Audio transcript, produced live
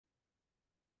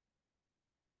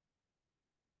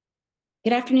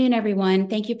Good afternoon, everyone.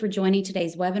 Thank you for joining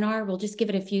today's webinar. We'll just give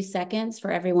it a few seconds for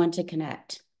everyone to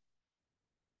connect.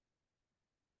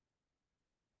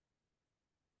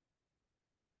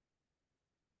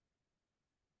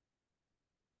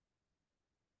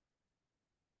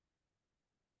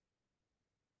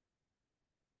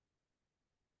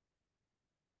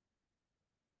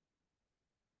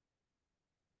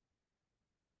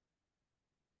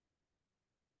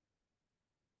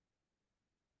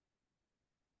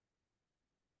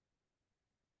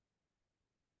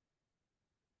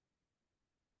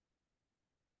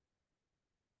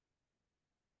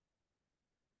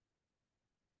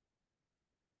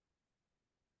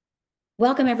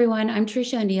 Welcome, everyone. I'm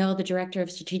Tricia O'Neill, the Director of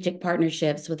Strategic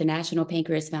Partnerships with the National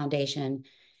Pancreas Foundation.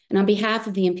 And on behalf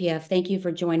of the NPF, thank you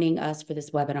for joining us for this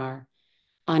webinar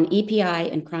on EPI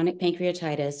and chronic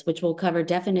pancreatitis, which will cover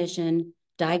definition,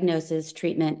 diagnosis,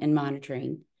 treatment, and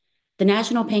monitoring. The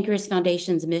National Pancreas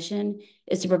Foundation's mission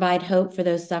is to provide hope for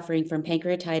those suffering from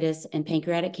pancreatitis and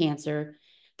pancreatic cancer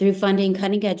through funding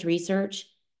cutting-edge research,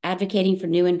 advocating for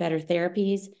new and better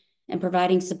therapies, and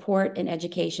providing support and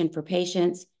education for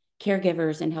patients,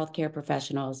 caregivers, and healthcare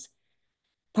professionals.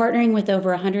 Partnering with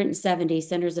over 170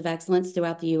 centers of excellence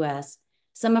throughout the U.S.,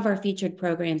 some of our featured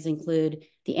programs include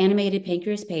the Animated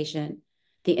Pancreas Patient,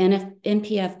 the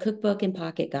NPF Cookbook and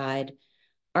Pocket Guide,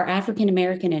 our African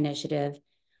American Initiative,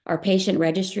 our patient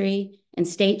registry, and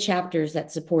state chapters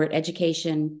that support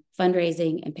education,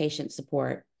 fundraising, and patient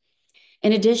support.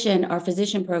 In addition, our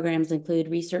physician programs include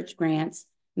research grants,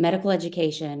 medical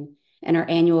education, and our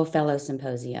annual Fellow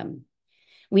Symposium.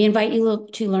 We invite you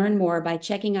to learn more by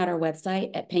checking out our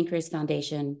website at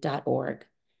pancreasfoundation.org.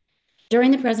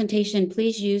 During the presentation,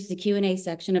 please use the Q&A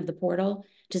section of the portal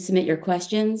to submit your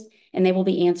questions, and they will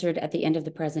be answered at the end of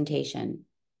the presentation.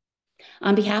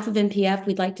 On behalf of NPF,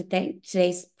 we'd like to thank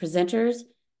today's presenters,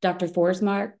 Dr.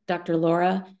 Forsmark, Dr.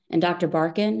 Lara, and Dr.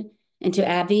 Barkin, and to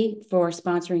AbbVie for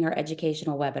sponsoring our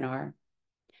educational webinar.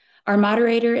 Our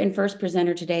moderator and first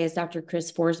presenter today is Dr.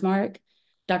 Chris Forsmark.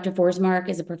 Dr. Forsmark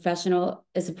is a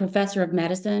professor of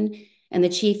medicine and the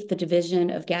chief of the Division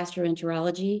of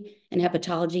Gastroenterology and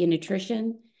Hepatology and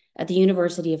Nutrition at the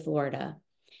University of Florida.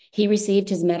 He received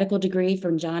his medical degree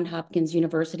from Johns Hopkins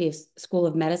University School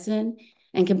of Medicine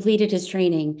and completed his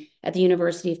training at the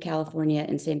University of California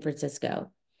in San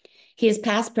Francisco. He is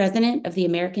past president of the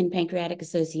American Pancreatic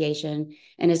Association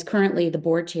and is currently the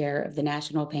board chair of the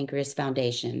National Pancreas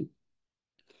Foundation.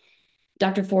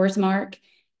 Dr. Forsmark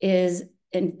has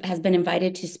been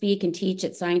invited to speak and teach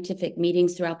at scientific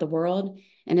meetings throughout the world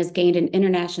and has gained an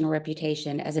international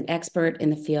reputation as an expert in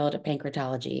the field of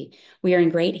pancreatology. We are in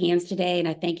great hands today, and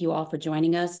I thank you all for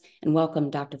joining us, and welcome,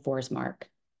 Dr. Forsmark.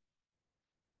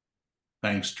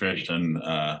 Thanks, Trish, and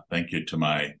thank you to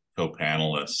my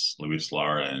co-panelists,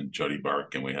 Lara, and Jodie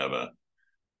Barkin. We have a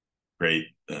great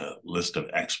list of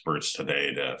experts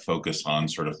today to focus on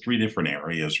sort of three different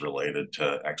areas related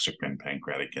to exocrine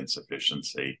pancreatic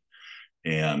insufficiency.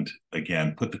 And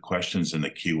again, put the questions in the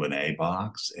Q&A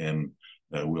box, and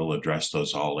we'll address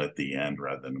those all at the end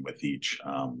rather than with each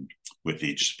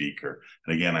speaker.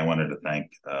 And again, I wanted to thank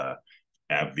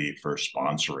AbbVie for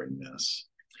sponsoring this.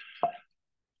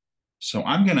 So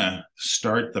I'm going to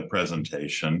start the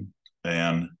presentation,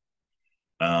 and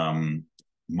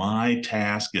my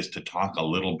task is to talk a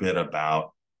little bit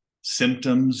about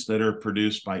symptoms that are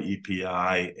produced by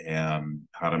EPI and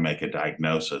how to make a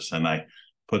diagnosis. And I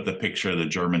put the picture of the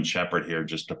German Shepherd here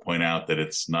just to point out that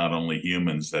it's not only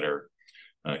humans that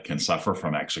can suffer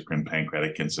from exocrine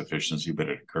pancreatic insufficiency, but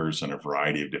it occurs in a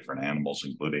variety of different animals,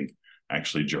 including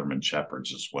actually German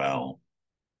Shepherds as well.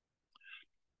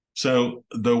 So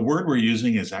the word we're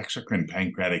using is exocrine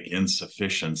pancreatic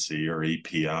insufficiency, or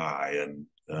EPI, and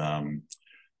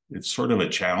it's sort of a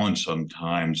challenge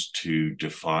sometimes to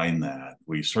define that.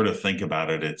 We sort of think about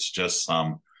it, it's just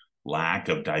some lack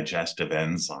of digestive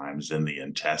enzymes in the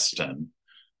intestine,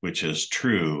 which is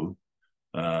true,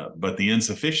 but the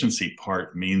insufficiency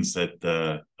part means that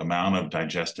the amount of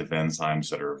digestive enzymes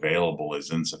that are available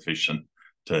is insufficient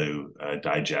to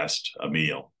digest a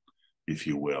meal, if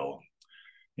you will.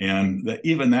 And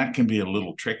even that can be a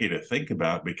little tricky to think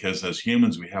about, because as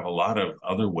humans, we have a lot of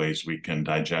other ways we can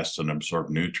digest and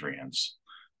absorb nutrients,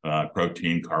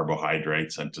 protein,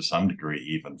 carbohydrates, and to some degree,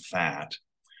 even fat.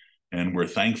 And we're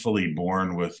thankfully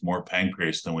born with more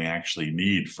pancreas than we actually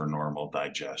need for normal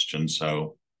digestion.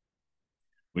 So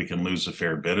we can lose a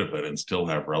fair bit of it and still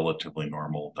have relatively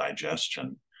normal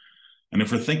digestion. And if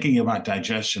we're thinking about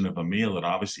digestion of a meal, it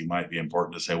obviously might be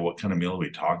important to say, what kind of meal are we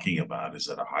talking about? Is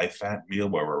it a high-fat meal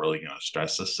where we're really going to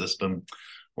stress the system?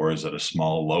 Or is it a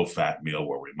small, low-fat meal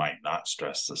where we might not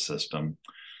stress the system?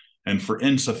 And for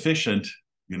insufficient,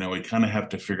 we kind of have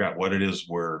to figure out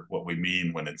what we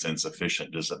mean when it's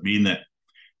insufficient. Does it mean that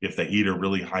if they eat a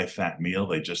really high fat meal,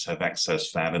 they just have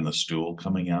excess fat in the stool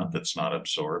coming out that's not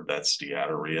absorbed? That's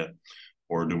steatorrhea.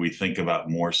 Or do we think about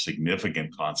more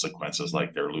significant consequences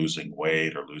like they're losing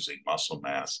weight or losing muscle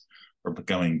mass or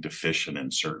becoming deficient in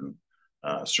certain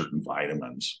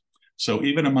vitamins? So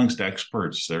even amongst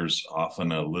experts, there's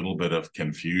often a little bit of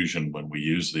confusion when we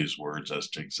use these words as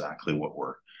to exactly what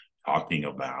we're talking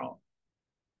about.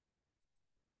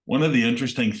 One of the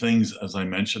interesting things, as I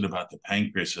mentioned about the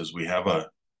pancreas, is we have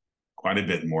quite a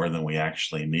bit more than we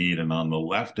actually need. And on the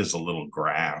left is a little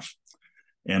graph.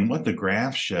 And what the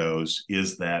graph shows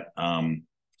is that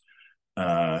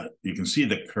you can see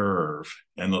the curve,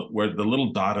 and where the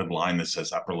little dotted line that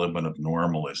says upper limit of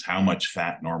normal is how much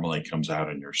fat normally comes out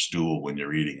in your stool when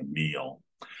you're eating a meal.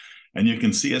 And you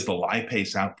can see as the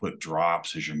lipase output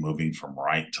drops as you're moving from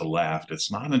right to left,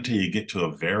 it's not until you get to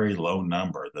a very low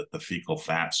number that the fecal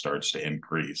fat starts to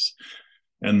increase.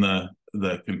 And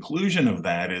the conclusion of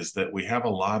that is that we have a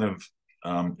lot of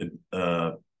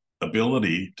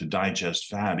ability to digest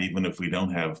fat, even if we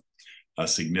don't have a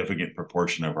significant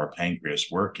proportion of our pancreas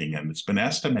working. And it's been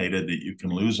estimated that you can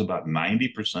lose about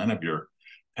 90% of your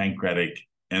pancreatic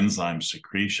enzyme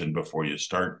secretion before you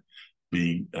start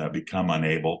become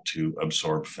unable to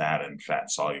absorb fat and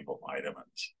fat-soluble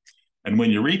vitamins. And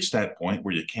when you reach that point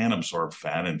where you can absorb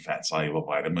fat and fat-soluble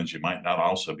vitamins, you might not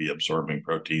also be absorbing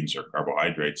proteins or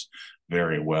carbohydrates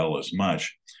very well as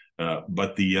much.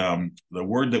 But the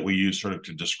word that we use sort of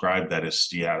to describe that is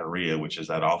steatorrhea, which is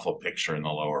that awful picture in the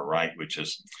lower right, which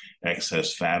is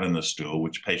excess fat in the stool,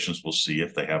 which patients will see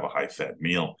if they have a high-fat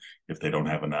meal, if they don't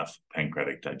have enough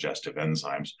pancreatic digestive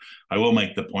enzymes. I will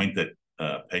make the point that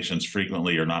patients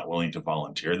frequently are not willing to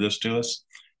volunteer this to us.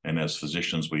 And as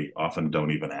physicians, we often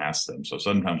don't even ask them. So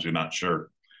sometimes we're not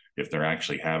sure if they're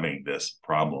actually having this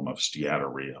problem of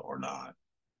steatorrhea or not.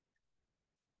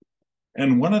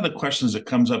 And one of the questions that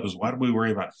comes up is, why do we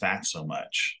worry about fat so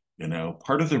much?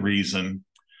 Part of the reason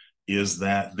is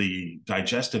that the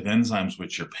digestive enzymes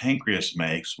which your pancreas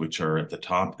makes, which are at the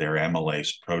top there,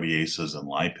 amylase, proteases, and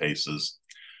lipases,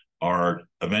 are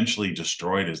eventually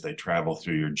destroyed as they travel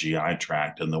through your GI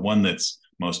tract. And the one that's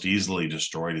most easily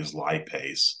destroyed is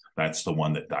lipase. That's the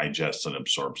one that digests and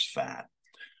absorbs fat.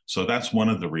 So that's one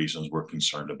of the reasons we're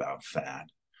concerned about fat.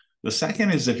 The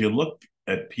second is, if you look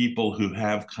at people who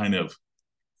have kind of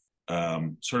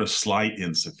sort of slight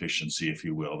insufficiency, if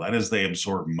you will, that is, they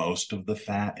absorb most of the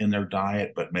fat in their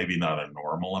diet, but maybe not a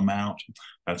normal amount.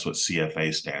 That's what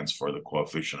CFA stands for, the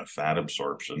coefficient of fat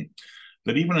absorption.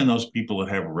 But even in those people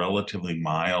that have relatively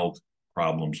mild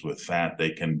problems with fat, they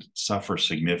can suffer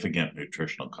significant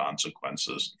nutritional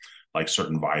consequences, like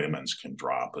certain vitamins can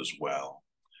drop as well.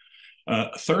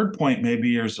 Third point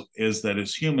maybe is that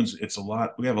as humans,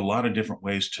 we have a lot of different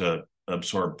ways to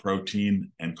absorb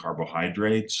protein and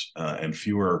carbohydrates, and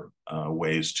fewer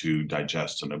ways to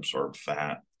digest and absorb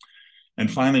fat. And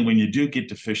finally, when you do get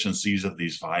deficiencies of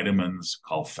these vitamins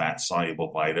called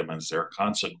fat-soluble vitamins, there are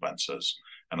consequences.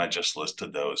 And I just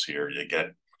listed those here. You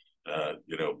get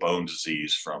bone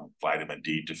disease from vitamin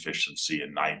D deficiency,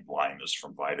 and night blindness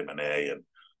from vitamin A, and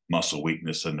muscle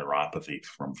weakness and neuropathy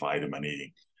from vitamin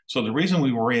E. So the reason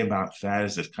we worry about fat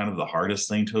is it's kind of the hardest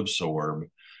thing to absorb.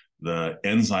 The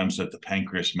enzymes that the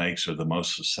pancreas makes are the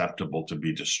most susceptible to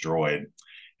be destroyed.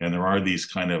 And there are these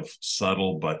kind of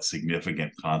subtle but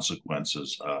significant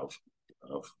consequences of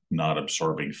not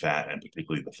absorbing fat, and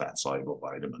particularly the fat-soluble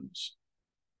vitamins.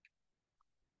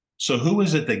 So who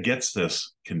is it that gets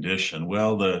this condition?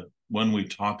 Well, the one we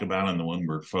talk about and the one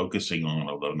we're focusing on,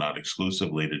 although not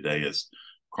exclusively today, is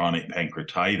chronic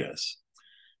pancreatitis.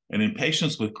 And in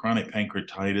patients with chronic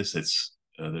pancreatitis,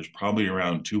 there's probably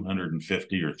around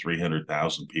 250 or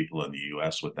 300,000 people in the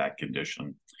U.S. with that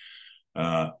condition.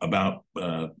 About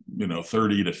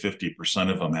 30 to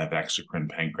 50% of them have exocrine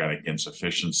pancreatic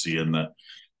insufficiency, and the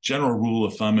general rule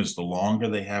of thumb is the longer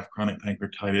they have chronic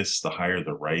pancreatitis, the higher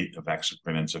the rate of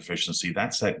exocrine insufficiency.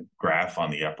 That's that graph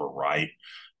on the upper right,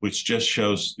 which just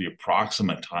shows the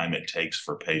approximate time it takes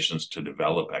for patients to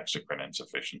develop exocrine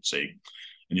insufficiency.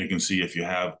 And you can see if you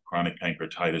have chronic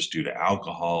pancreatitis due to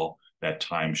alcohol, that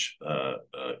time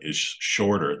is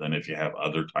shorter than if you have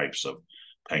other types of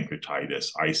pancreatitis.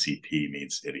 ICP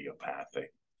means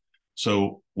idiopathic.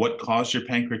 So what caused your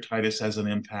pancreatitis has an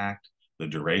impact. The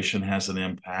duration has an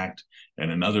impact. And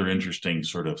another interesting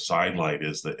sort of sidelight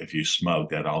is that if you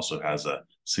smoke, that also has a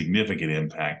significant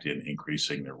impact in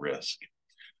increasing the risk.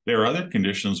 There are other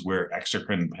conditions where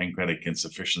exocrine pancreatic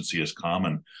insufficiency is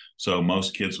common. So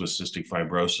most kids with cystic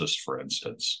fibrosis, for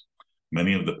instance,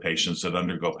 Many of the patients that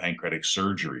undergo pancreatic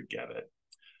surgery get it.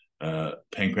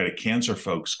 Pancreatic cancer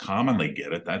folks commonly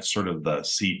get it. That's sort of the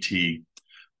CT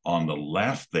on the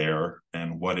left there.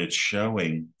 And what it's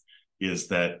showing is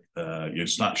that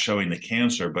it's not showing the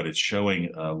cancer, but it's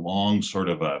showing a long sort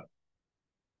of let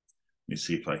me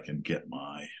see if I can get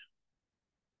my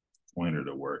pointer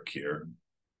to work here.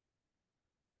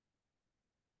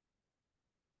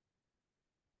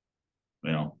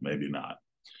 Well, maybe not.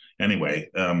 Anyway,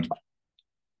 let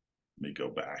me go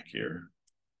back here.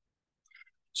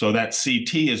 So that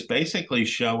CT is basically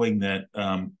showing that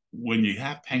when you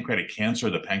have pancreatic cancer,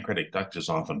 the pancreatic duct is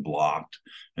often blocked,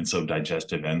 and so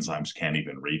digestive enzymes can't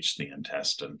even reach the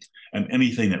intestine. And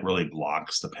anything that really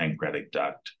blocks the pancreatic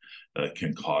duct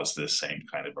can cause this same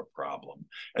kind of a problem.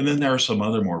 And then there are some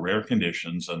other more rare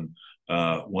conditions, and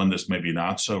one that's maybe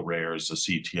not so rare is the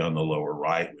CT on the lower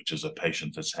right, which is a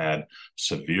patient that's had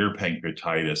severe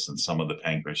pancreatitis and some of the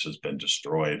pancreas has been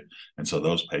destroyed. And so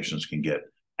those patients can get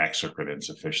exocrine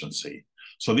insufficiency.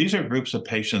 So these are groups of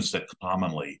patients that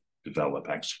commonly develop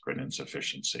exocrine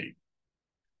insufficiency.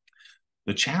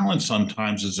 The challenge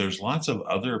sometimes is there's lots of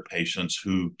other patients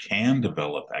who can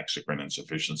develop exocrine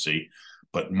insufficiency,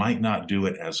 but might not do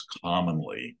it as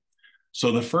commonly.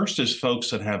 So the first is folks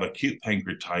that have acute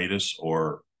pancreatitis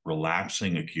or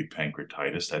relapsing acute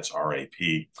pancreatitis, that's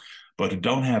RAP, but who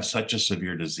don't have such a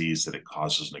severe disease that it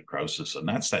causes necrosis. And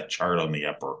that's that chart on the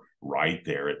upper right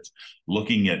there. It's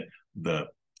looking at the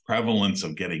prevalence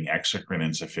of getting exocrine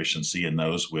insufficiency in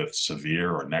those with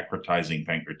severe or necrotizing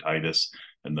pancreatitis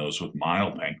and those with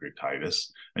mild pancreatitis.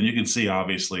 And you can see,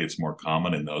 obviously, it's more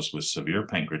common in those with severe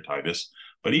pancreatitis,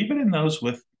 but even in those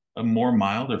with more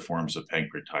milder forms of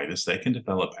pancreatitis, they can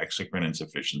develop exocrine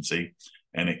insufficiency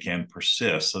and it can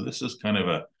persist. So this is kind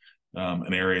of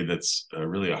an area that's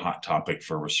really a hot topic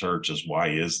for research. Is why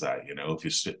is that? You know,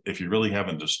 if you really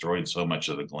haven't destroyed so much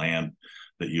of the gland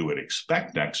that you would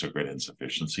expect exocrine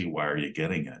insufficiency, why are you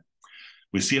getting it?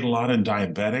 We see it a lot in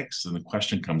diabetics, and the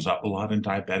question comes up a lot in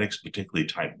diabetics, particularly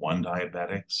type 1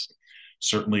 diabetics.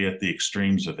 Certainly at the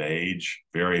extremes of age,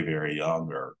 very, very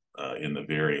young, or in the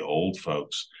very old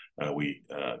folks, we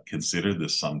consider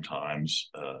this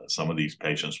sometimes. Some of these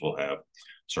patients will have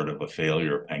sort of a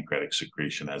failure of pancreatic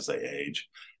secretion as they age.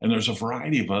 And there's a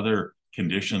variety of other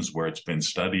conditions where it's been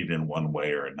studied in one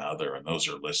way or another, and those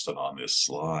are listed on this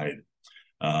slide.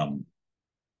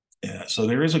 So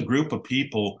there is a group of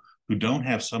people who don't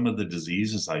have some of the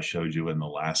diseases I showed you in the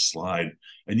last slide,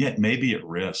 and yet may be at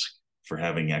risk for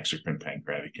having exocrine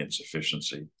pancreatic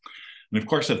insufficiency. And of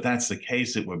course, if that's the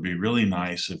case, it would be really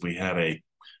nice if we had a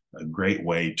great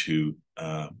way to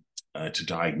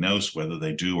diagnose whether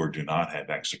they do or do not have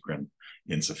exocrine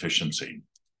insufficiency.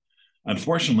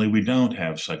 Unfortunately, we don't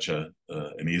have such an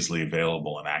easily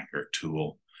available and accurate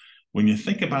tool. When you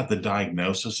think about the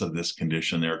diagnosis of this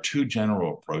condition, there are two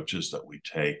general approaches that we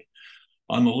take.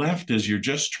 On the left is you're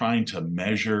just trying to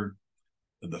measure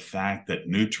the fact that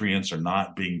nutrients are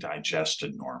not being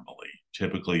digested normally.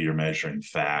 Typically, you're measuring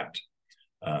fat,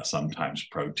 sometimes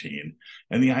protein.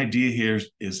 And the idea here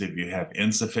is if you have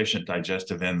insufficient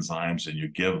digestive enzymes and you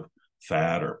give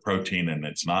fat or protein and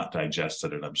it's not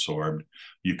digested and absorbed,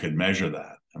 you could measure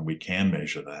that, and we can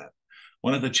measure that.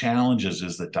 One of the challenges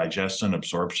is that digestion and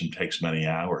absorption takes many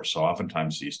hours. So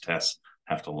oftentimes these tests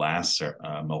have to last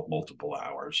multiple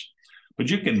hours. But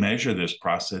you can measure this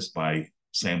process by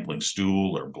sampling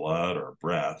stool or blood or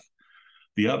breath.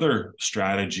 The other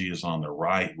strategy is on the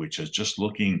right, which is just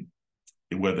looking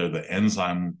whether the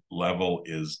enzyme level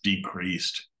is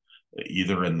decreased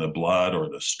either in the blood or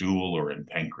the stool or in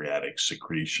pancreatic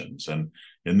secretions. And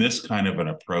in this kind of an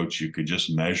approach, you could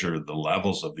just measure the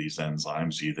levels of these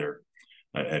enzymes either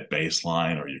at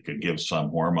baseline, or you could give some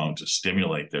hormone to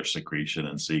stimulate their secretion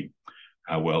and see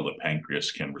how well the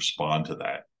pancreas can respond to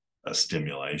that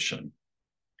stimulation.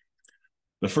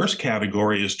 The first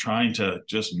category is trying to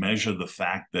just measure the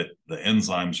fact that the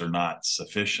enzymes are not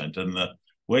sufficient. And the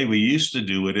way we used to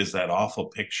do it is that awful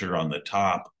picture on the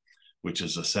top, which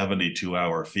is a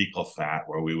 72-hour fecal fat,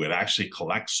 where we would actually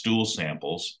collect stool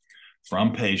samples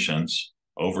from patients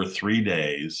over 3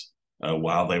 days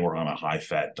while they were on a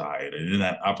high-fat diet. And in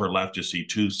that upper left, you see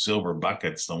two silver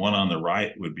buckets. The one on the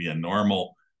right would be a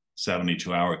normal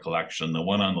 72-hour collection. The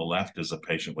one on the left is a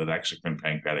patient with exocrine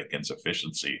pancreatic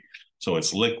insufficiency. So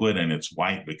it's liquid and it's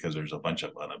white because there's a bunch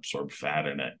of unabsorbed fat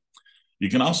in it. You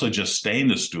can also just stain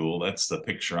the stool. That's the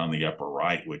picture on the upper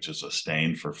right, which is a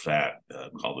stain for fat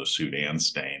called a Sudan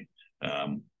stain,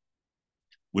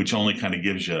 which only kind of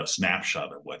gives you a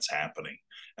snapshot of what's happening.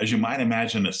 As you might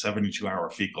imagine, a 72-hour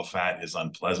fecal fat is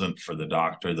unpleasant for the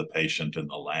doctor, the patient, and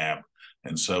the lab.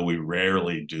 And so we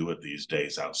rarely do it these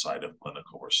days outside of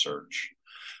clinical research.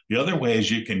 The other way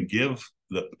is you can give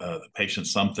the patient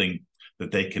something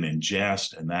that they can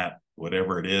ingest, and that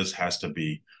whatever it is has to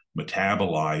be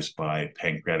metabolized by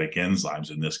pancreatic enzymes,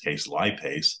 in this case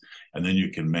lipase, and then you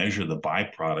can measure the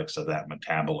byproducts of that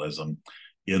metabolism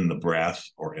in the breath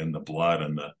or in the blood.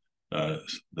 And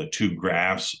the two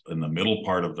graphs in the middle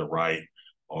part of the right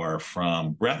are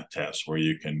from breath tests, where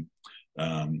you can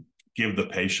give the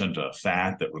patient a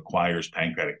fat that requires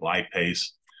pancreatic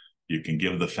lipase. You can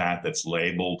give the fat that's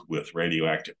labeled with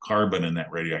radioactive carbon, and that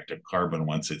radioactive carbon,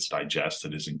 once it's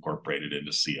digested, is incorporated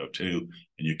into CO2, and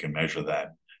you can measure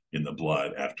that in the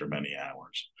blood after many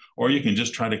hours. Or you can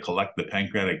just try to collect the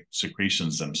pancreatic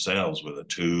secretions themselves with a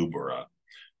tube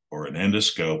or an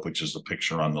endoscope, which is the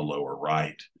picture on the lower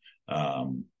right,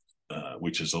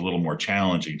 which is a little more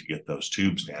challenging to get those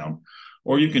tubes down.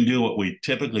 Or you can do what we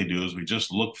typically do, is we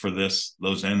just look for those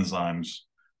enzymes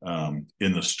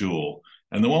in the stool.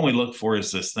 And the one we look for is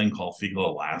this thing called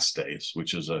fecal elastase,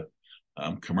 which is a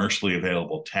commercially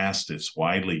available test. It's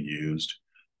widely used.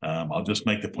 I'll just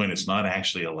make the point, it's not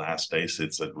actually elastase.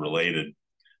 It's a related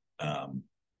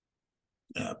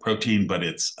protein, but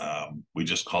it's we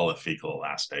just call it fecal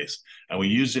elastase. And we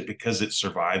use it because it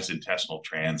survives intestinal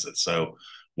transit. So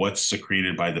what's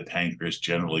secreted by the pancreas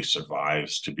generally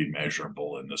survives to be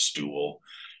measurable in the stool.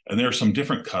 And there are some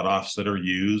different cutoffs that are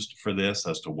used for this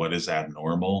as to what is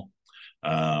abnormal.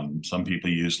 Some people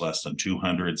use less than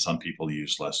 200. Some people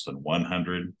use less than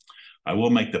 100. I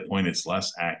will make the point it's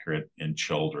less accurate in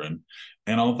children.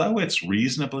 And although it's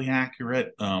reasonably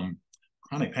accurate,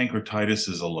 chronic pancreatitis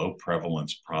is a low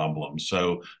prevalence problem.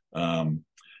 So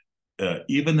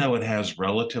even though it has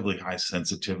relatively high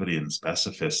sensitivity and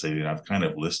specificity, and I've kind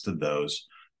of listed those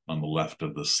on the left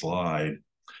of the slide,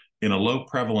 in a low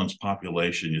prevalence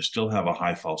population, you still have a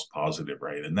high false positive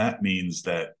rate. And that means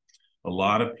that a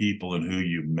lot of people in who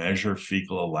you measure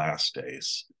fecal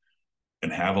elastase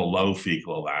and have a low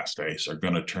fecal elastase are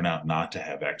going to turn out not to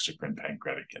have exocrine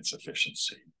pancreatic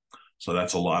insufficiency. So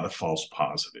that's a lot of false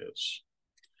positives,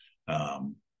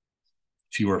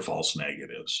 fewer false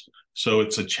negatives. So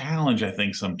it's a challenge, I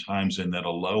think, sometimes, in that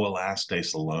a low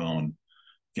elastase alone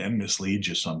can mislead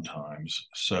you sometimes.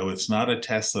 So it's not a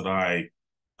test that I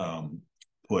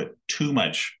put too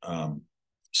much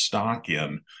stock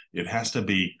in. It has to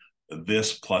be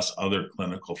this plus other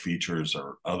clinical features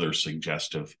or other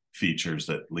suggestive features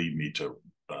that lead me to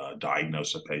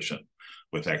diagnose a patient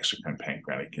with exocrine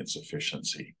pancreatic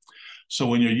insufficiency. So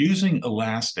when you're using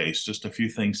elastase, just a few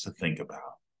things to think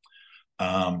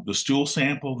about. The stool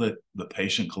sample that the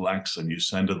patient collects and you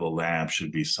send to the lab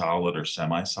should be solid or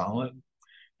semi-solid.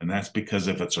 And that's because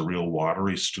if it's a real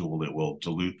watery stool, it will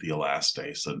dilute the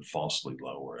elastase and falsely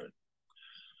lower it.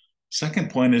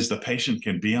 Second point is the patient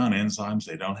can be on enzymes.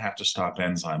 They don't have to stop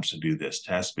enzymes to do this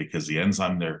test, because the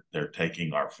enzyme they're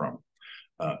taking are from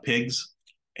pigs,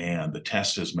 and the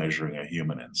test is measuring a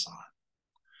human enzyme.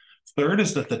 Third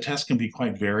is that the test can be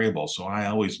quite variable, so I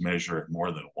always measure it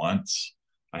more than once.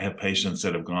 I have patients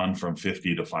that have gone from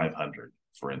 50 to 500,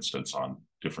 for instance, on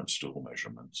different stool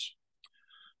measurements.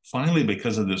 Finally,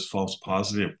 because of this false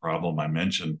positive problem I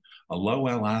mentioned, a low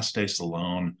elastase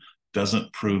alone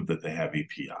doesn't prove that they have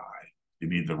EPI. You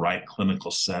need the right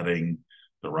clinical setting,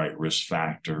 the right risk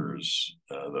factors,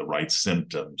 the right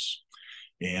symptoms.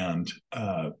 And,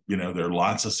 there are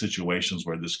lots of situations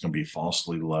where this can be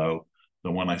falsely low.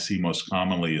 The one I see most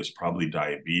commonly is probably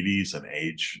diabetes, and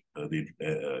age,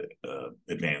 the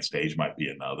advanced age might be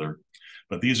another.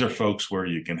 But these are folks where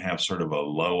you can have sort of a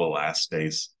low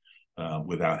elastase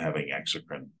without having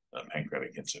exocrine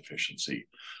pancreatic insufficiency.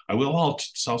 I will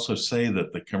also say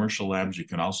that the commercial labs, you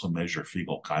can also measure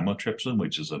fecal chymotrypsin,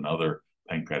 which is another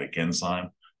pancreatic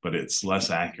enzyme, but it's less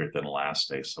accurate than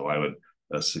elastase. So I would,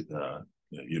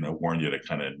 warn you to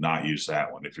kind of not use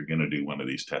that one. If you're going to do one of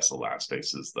these tests,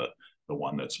 elastase is the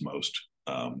one that's most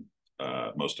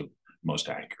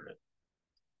accurate.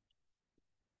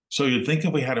 So you'd think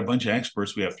if we had a bunch of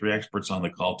experts, we have 3 experts on the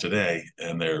call today,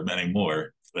 and there are many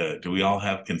more. Do we all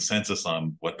have consensus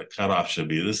on what the cutoff should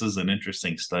be? This is an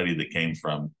interesting study that came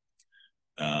from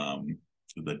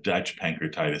the Dutch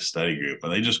Pancreatitis Study Group,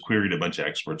 and they just queried a bunch of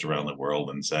experts around the world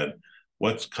and said,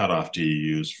 what cutoff do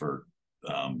you use for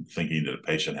thinking that a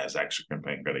patient has exocrine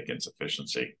pancreatic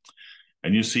insufficiency?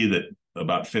 And you see that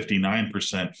about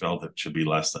 59% felt it should be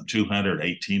less than 200,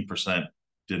 18%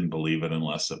 didn't believe it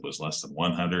unless it was less than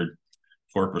 100.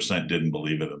 4% didn't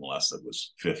believe it unless it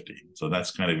was 50. So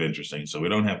that's kind of interesting. So we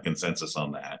don't have consensus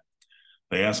on that.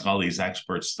 They ask all these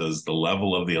experts, does the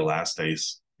level of the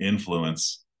elastase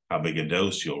influence how big a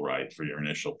dose you'll write for your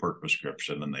initial PERT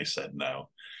prescription? And they said no.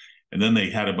 And then they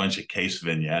had a bunch of case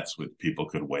vignettes with people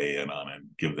could weigh in on and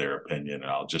give their opinion.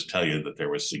 And I'll just tell you that there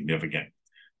was significant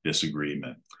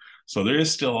disagreement. So there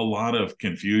is still a lot of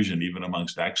confusion, even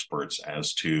amongst experts,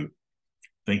 as to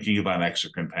thinking about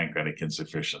exocrine pancreatic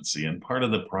insufficiency. And part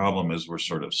of the problem is we're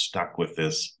sort of stuck with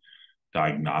this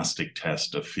diagnostic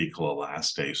test of fecal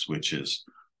elastase, which is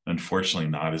unfortunately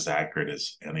not as accurate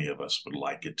as any of us would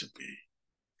like it to be.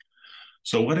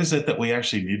 So what is it that we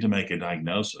actually need to make a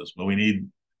diagnosis? Well, we need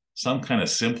some kind of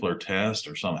simpler test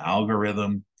or some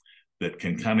algorithm that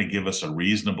can kind of give us a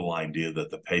reasonable idea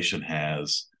that the patient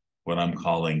has what I'm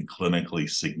calling clinically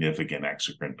significant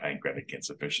exocrine pancreatic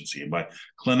insufficiency. And by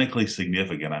clinically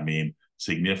significant, I mean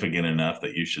significant enough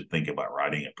that you should think about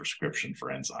writing a prescription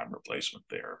for enzyme replacement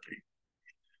therapy.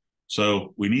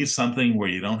 So we need something where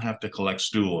you don't have to collect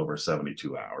stool over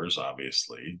 72 hours,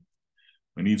 obviously.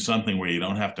 We need something where you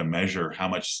don't have to measure how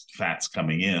much fat's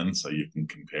coming in so you can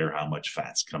compare how much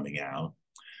fat's coming out.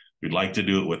 We'd like to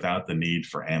do it without the need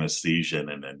for anesthesia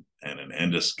and an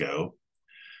endoscope.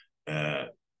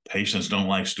 Patients don't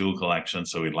like stool collection,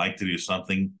 so we'd like to do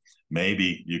something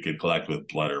maybe you could collect with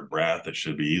blood or breath. It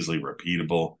should be easily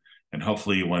repeatable, and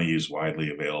hopefully you want to use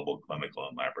widely available clinical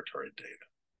and laboratory data.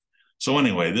 So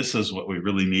anyway, this is what we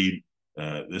really need.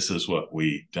 This is what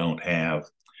we don't have.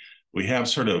 We have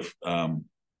sort of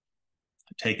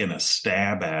taken a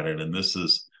stab at it, and this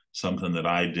is something that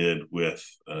I did with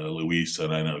Luis,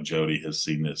 and I know Jodie has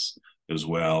seen this as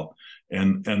well.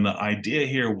 And the idea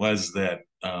here was that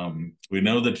we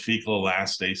know that fecal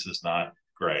elastase is not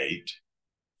great.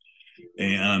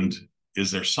 And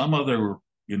is there some other,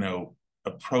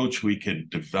 approach we could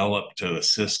develop to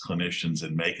assist clinicians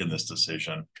in making this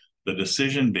decision? The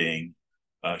decision being,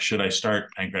 should I start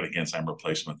pancreatic enzyme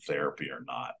replacement therapy or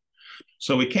not?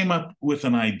 So we came up with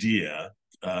an idea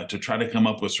to try to come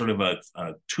up with sort of a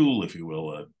tool, if you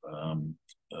will,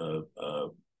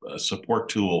 a support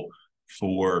tool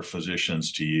for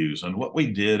physicians to use. And what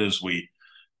we did is we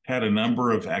had a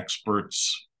number of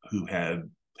experts who had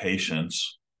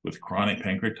patients with chronic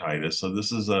pancreatitis. So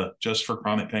this is just for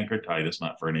chronic pancreatitis,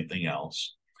 not for anything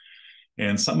else.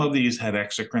 And some of these had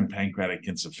exocrine pancreatic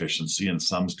insufficiency and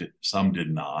some did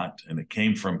not. And it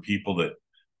came from people that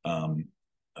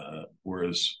were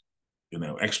as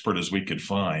expert as we could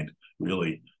find,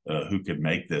 really, who could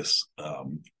make this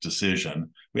decision.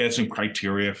 We had some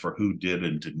criteria for who did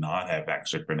and did not have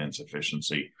exocrine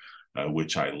insufficiency,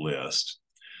 which I list.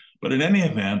 But in any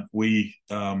event, we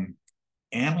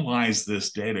analyzed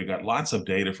this data, got lots of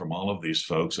data from all of these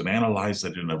folks, and analyzed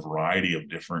it in a variety of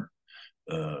different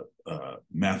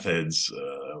methods,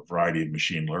 a variety of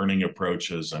machine learning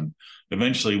approaches, and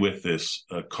eventually with this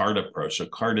CART approach. So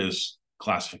CART is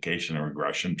classification and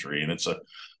regression tree, and it's a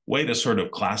way to sort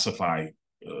of classify,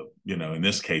 in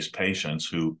this case, patients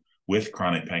who with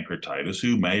chronic pancreatitis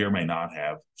who may or may not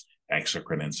have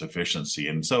exocrine insufficiency.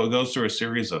 And so it goes through a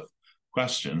series of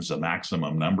questions. The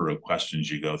maximum number of questions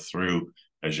you go through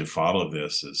as you follow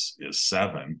this is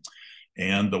 7.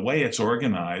 And the way it's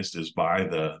organized is by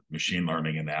the machine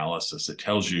learning analysis. It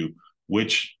tells you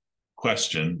which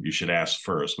question you should ask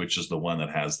first, which is the one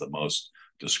that has the most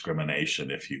discrimination,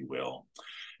 if you will.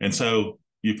 And so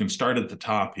you can start at the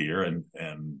top here and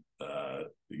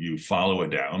you follow it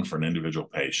down for an individual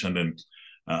patient.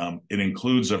 And it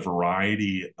includes a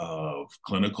variety of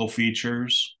clinical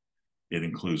features. It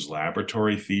includes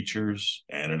laboratory features,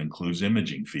 and it includes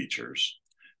imaging features.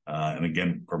 And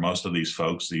again, for most of these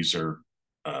folks, these are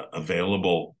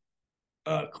available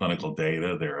clinical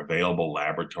data, they're available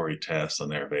laboratory tests, and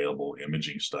they're available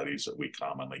imaging studies that we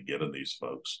commonly get in these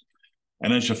folks.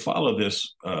 And as you follow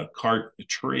this CART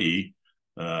tree,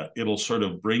 it'll sort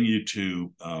of bring you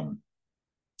to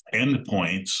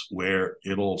endpoints where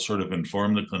it'll sort of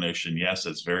inform the clinician, yes,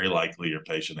 it's very likely your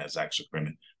patient has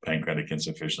exocrine pancreatic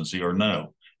insufficiency, or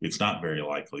no, it's not very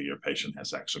likely your patient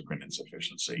has exocrine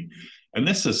insufficiency. And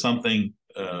this is something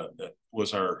that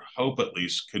was our hope, at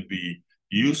least, could be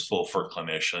useful for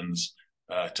clinicians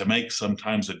to make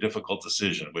sometimes a difficult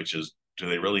decision, which is, do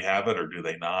they really have it or do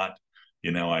they not?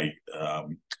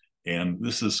 And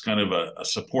this is kind of a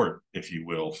support, if you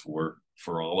will,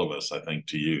 for all of us, I think,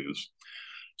 to use.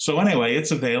 So anyway,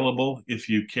 it's available if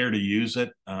you care to use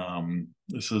it.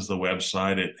 This is the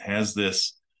website. It has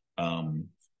this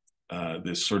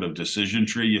this sort of decision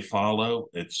tree you follow.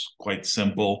 It's quite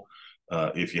simple.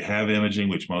 If you have imaging,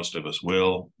 which most of us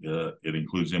will, it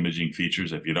includes imaging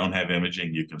features. If you don't have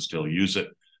imaging, you can still use it,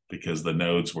 because the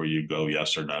nodes where you go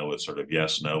yes or no, it's sort of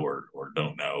yes, no, or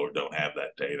don't know, or don't have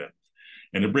that data.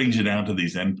 And it brings you down to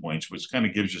these endpoints, which kind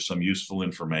of gives you some useful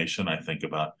information, I think,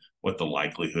 about what the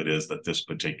likelihood is that this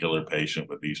particular patient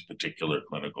with these particular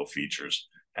clinical features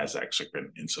has exocrine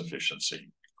insufficiency.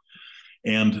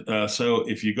 And so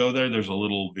if you go there, there's a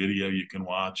little video you can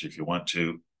watch if you want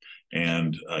to,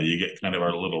 and you get kind of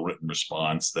our little written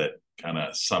response that kind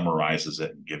of summarizes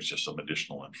it and gives you some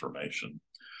additional information.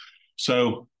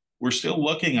 So we're still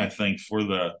looking, I think, for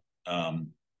the,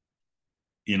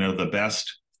 the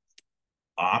best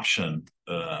option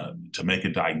to make a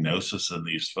diagnosis in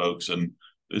these folks. And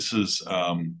this is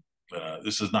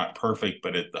not perfect,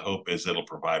 but the hope is it'll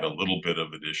provide a little bit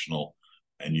of additional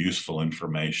and useful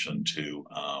information to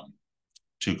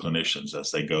clinicians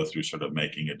as they go through sort of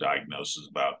making a diagnosis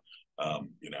about,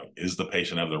 is the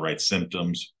patient have the right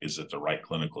symptoms? Is it the right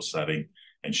clinical setting?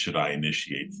 And should I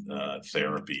initiate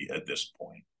therapy at this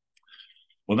point?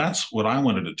 Well, that's what I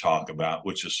wanted to talk about,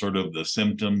 which is sort of the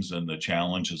symptoms and the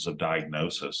challenges of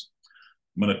diagnosis.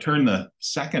 I'm going to turn the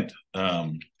second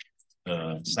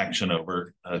section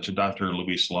over to Dr.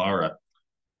 Luis Lara,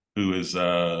 who is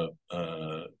a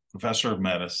professor of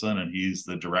medicine, and he's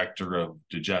the director of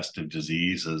digestive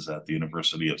diseases at the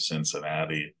University of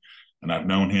Cincinnati. And I've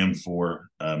known him for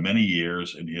many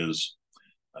years in his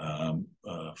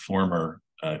former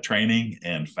training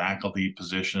and faculty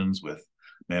positions with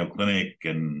Mayo Clinic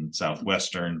and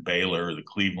Southwestern, Baylor, the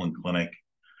Cleveland Clinic,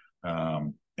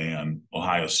 and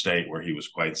Ohio State, where he was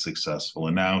quite successful.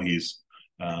 And now he's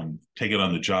taken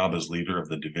on the job as leader of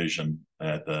the division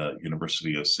at the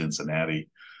University of Cincinnati.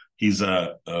 He's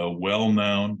a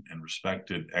well-known and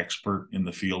respected expert in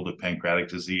the field of pancreatic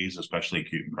disease, especially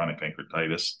acute and chronic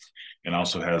pancreatitis, and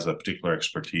also has a particular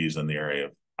expertise in the area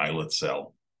of islet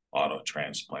cell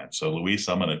autotransplant. So, Luis,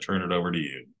 I'm going to turn it over to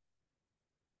you.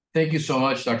 Thank you so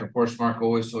much, Dr. Forsmark.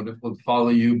 Always so difficult to follow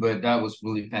you, but that was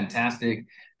really fantastic.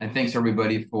 And thanks,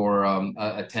 everybody, for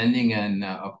attending. And,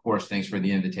 of course, thanks for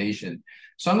the invitation.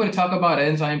 So I'm going to talk about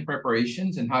enzyme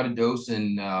preparations and how to dose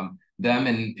in them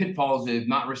and pitfalls of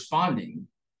not responding.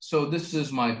 So this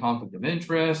is my conflict of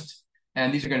interest,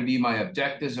 and these are going to be my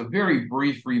objectives. A very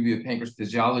brief review of pancreas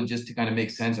physiology just to kind of make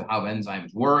sense of how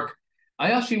enzymes work.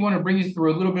 I actually want to bring you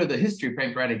through a little bit of the history of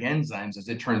pancreatic enzymes. As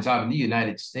it turns out, in the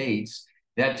United States,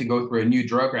 they had to go through a new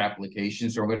drug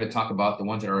application. So we're going to talk about the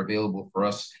ones that are available for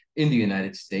us in the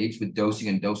United States with dosing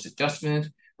and dose adjustment,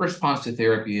 response to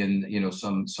therapy, and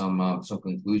some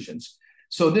conclusions.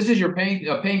 So this is your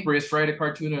pancreas, right? A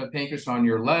cartoon of a pancreas on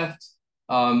your left.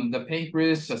 The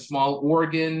pancreas, a small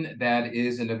organ that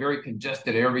is in a very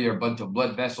congested area, a bunch of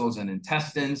blood vessels and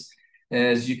intestines.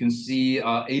 As you can see,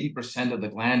 80% of the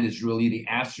gland is really the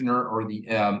acinar or the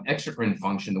exocrine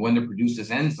function, the one that produces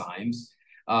enzymes.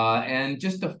 And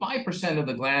just the 5% of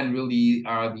the gland really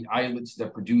are the islets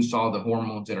that produce all the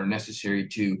hormones that are necessary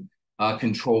to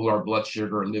control our blood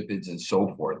sugar, lipids, and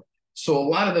so forth. So a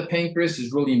lot of the pancreas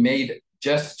is really made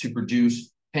just to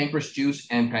produce pancreas juice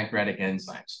and pancreatic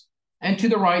enzymes. And to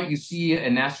the right, you see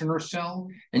an acinar cell,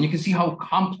 and you can see how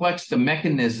complex the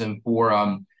mechanism for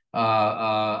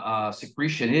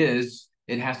secretion is.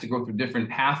 It has to go through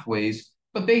different pathways,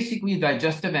 but basically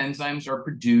digestive enzymes are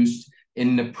produced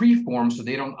in the preform, so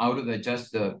they don't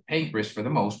auto-digest the pancreas for the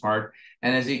most part.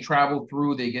 And as they travel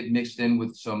through, they get mixed in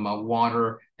with some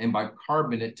water and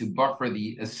bicarbonate to buffer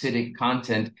the acidic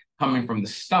content coming from the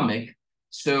stomach.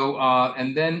 So,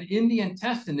 and then in the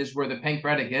intestine is where the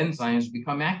pancreatic enzymes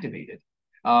become activated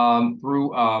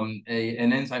through an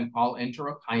enzyme called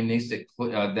enterokinase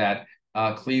that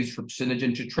cleaves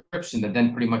trypsinogen to trypsin that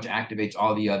then pretty much activates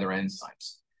all the other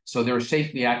enzymes. So they're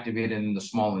safely activated in the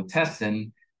small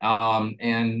intestine.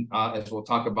 And as we'll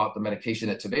talk about the medication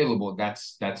that's available,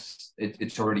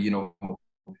 it's already,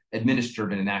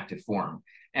 administered in an active form.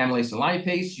 Amylase and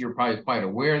lipase, you're probably quite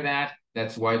aware of that.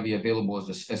 That's widely available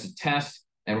as a test.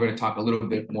 And we're going to talk a little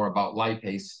bit more about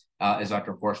lipase as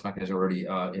Dr. Forsmark has already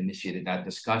initiated that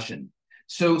discussion.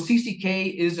 So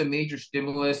CCK is a major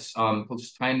stimulus,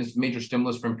 major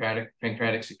stimulus for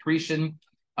pancreatic secretion.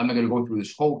 I'm not going to go through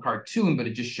this whole cartoon, but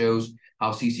it just shows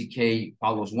how CCK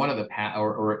follows one of the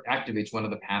or activates one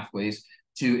of the pathways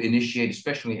to initiate,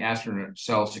 especially acinar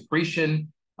cell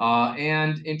secretion.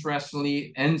 And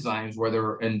interestingly, enzymes,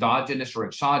 whether endogenous or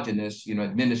exogenous,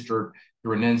 administered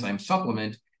through an enzyme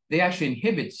supplement, they actually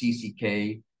inhibit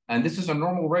CCK. And this is a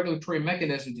normal regulatory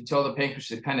mechanism to tell the pancreas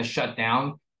to kind of shut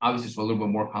down. Obviously, it's a little bit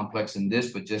more complex than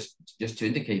this, but just to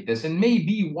indicate this, and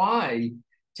maybe why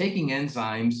taking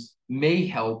enzymes may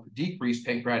help decrease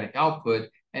pancreatic output,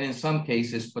 and in some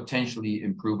cases, potentially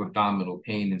improve abdominal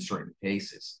pain in certain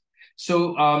cases.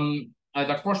 So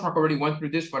Dr. Forsmark already went through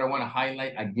this, but I want to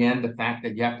highlight again the fact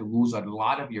that you have to lose a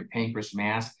lot of your pancreas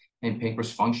mass and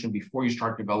pancreas function before you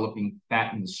start developing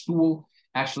fat in the stool.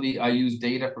 Actually, I used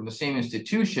data from the same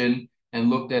institution and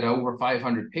looked at over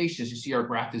 500 patients. You see our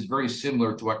graph is very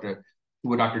similar to what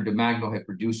Dr. DiMagno had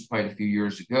produced quite a few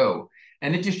years ago.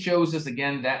 And it just shows us,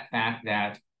 again, that fact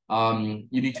that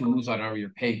you need to lose out of your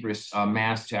pancreas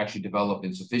mass to actually develop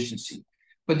insufficiency.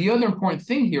 But the other important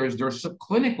thing here is there's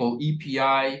subclinical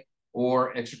EPI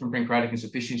or exocrine pancreatic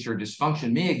insufficiency or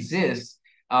dysfunction may exist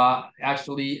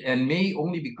actually, and may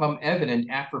only become evident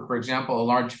after, for example, a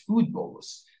large food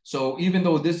bolus. So even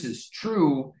though this is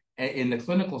true in the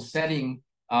clinical setting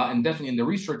and definitely in the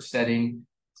research setting,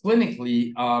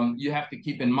 clinically, you have to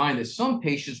keep in mind that some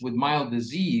patients with mild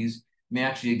disease may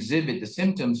actually exhibit the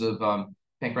symptoms of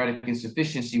pancreatic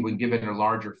insufficiency when given a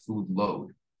larger food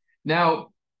load.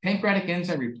 Now, pancreatic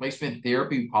enzyme replacement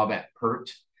therapy, we call that PERT,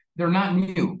 they're not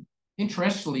new.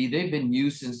 Interestingly, they've been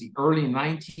used since the early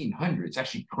 1900s.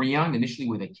 Actually, Creon, initially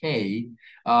with a K,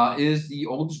 is the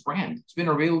oldest brand. It's been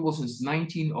available since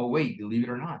 1908, believe it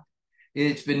or not.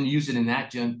 It's been used in an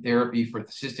adjunct therapy for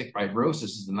cystic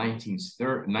fibrosis in the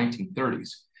 1930s.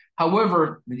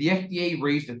 However, the FDA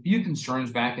raised a few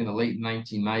concerns back in the late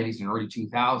 1990s and early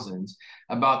 2000s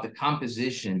about the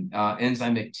composition,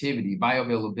 enzyme activity,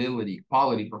 bioavailability,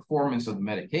 quality, performance of the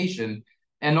medication.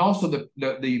 And also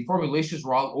the formulations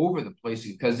were all over the place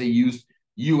because they used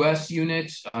US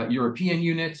units, European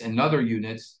units, and other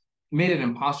units, made it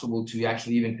impossible to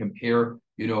actually even compare,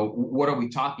 what are we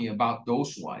talking about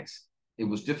dose-wise. It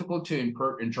was difficult to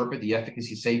interpret the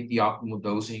efficacy, safety, optimal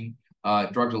dosing,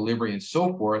 drug delivery, and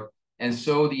so forth. And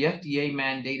so the FDA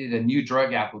mandated a new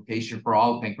drug application for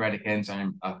all pancreatic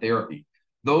enzyme therapy.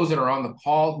 Those that are on the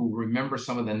call who remember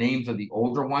some of the names of the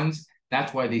older ones,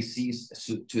 that's why they ceased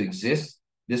to exist.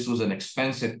 This was an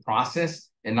expensive process,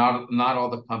 and not all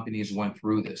the companies went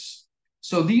through this.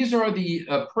 So these are the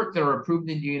PERT that are approved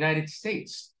in the United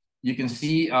States. You can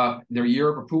see their year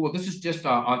of approval. This is just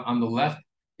on the left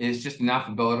is just an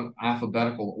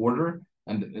alphabetical order,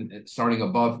 and starting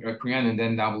above Creon and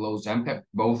then down below Zempic,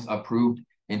 both approved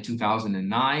in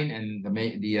 2009, and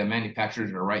the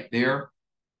manufacturers are right there.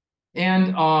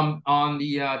 And on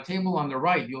the table on the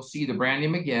right, you'll see the brand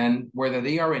name again, whether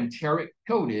they are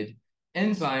enteric-coated.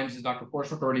 Enzymes, as Dr.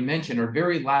 Forsmark already mentioned, are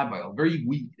very labile, very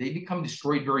weak. They become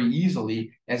destroyed very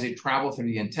easily as they travel through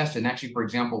the intestine. Actually, for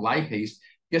example, lipase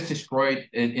gets destroyed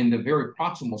in the very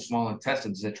proximal small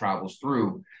intestines that it travels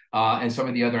through. And some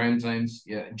of the other enzymes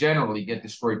generally get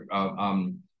destroyed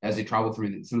as they travel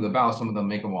through the bowel. Some of them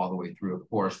make them all the way through, of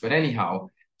course. But anyhow,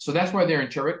 so that's why they're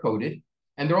enteric-coated.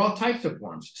 And they're all types of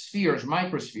forms: spheres,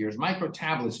 microspheres,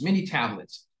 microtablets, mini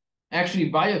tablets.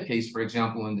 Actually, Biocase, for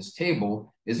example, in this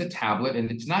table is a tablet, and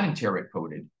it's not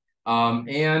enteric-coated.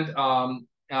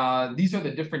 These are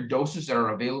the different doses that are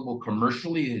available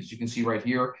commercially. As you can see right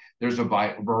here, there's a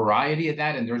variety of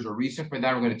that, and there's a reason for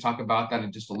that. We're going to talk about that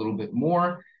in just a little bit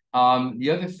more. The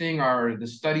other thing are the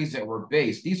studies that were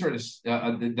based. These are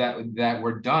that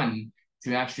were done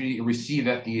to actually receive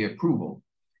FDA approval.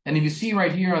 And if you see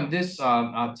right here on this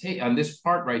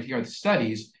part right here, the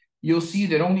studies, you'll see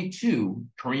that only two,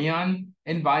 Creon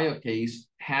and Biocase,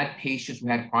 had patients who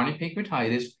had chronic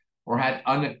pancreatitis or had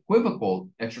unequivocal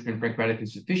exocrine pancreatic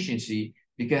insufficiency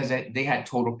because they had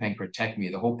total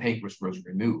pancreatectomy. The whole pancreas was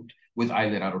removed with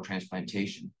islet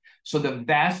autotransplantation. So the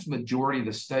vast majority of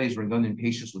the studies were done in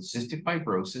patients with cystic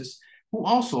fibrosis, who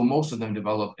also, most of them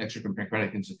developed exocrine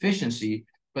pancreatic insufficiency,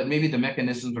 but maybe the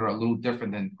mechanisms are a little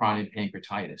different than chronic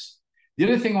pancreatitis. The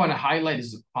other thing I want to highlight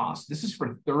is the cost. This is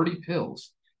for 30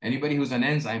 pills. Anybody who's on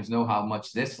enzymes know how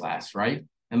much this lasts, right?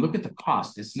 And look at the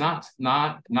cost. It's not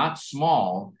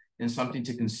small, and something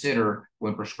to consider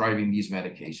when prescribing these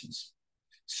medications.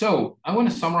 So I want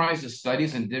to summarize the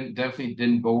studies, and definitely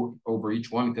didn't go over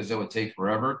each one because that would take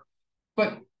forever.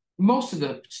 But most of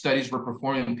the studies were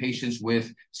performed in patients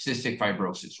with cystic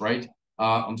fibrosis, right?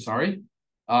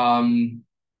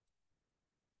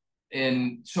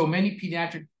 And so many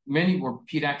were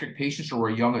pediatric patients or were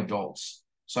young adults.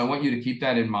 So I want you to keep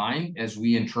that in mind as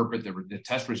we interpret the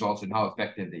test results and how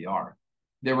effective they are.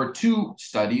 There were two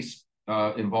studies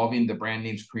involving the brand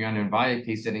names Creon and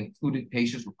Biocase that included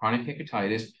patients with chronic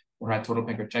pancreatitis or had total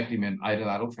pancreatectomy and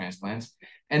islet transplants.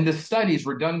 And the studies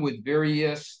were done with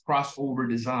various crossover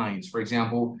designs. For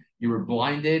example, you were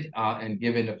blinded and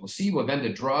given a placebo, then the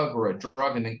drug, or a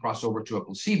drug and then cross over to a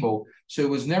placebo. So it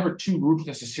was never two groups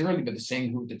necessarily, but the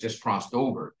same group that just crossed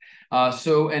over.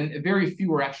 And very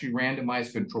few were actually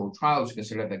randomized controlled trials,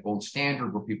 considered that gold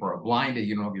standard where people are blinded,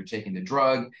 you don't know if you're taking the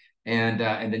drug, and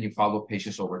then you follow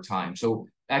patients over time. So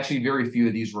actually very few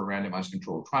of these were randomized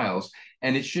controlled trials.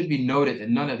 And it should be noted that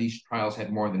none of these trials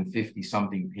had more than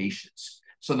 50-something patients.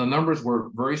 So the numbers were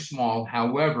very small.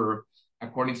 However,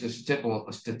 according to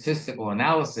statistical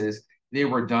analysis, they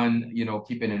were done,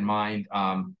 keeping in mind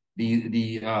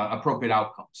the appropriate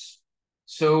outcomes.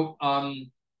 So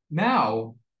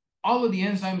now, all of the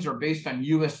enzymes are based on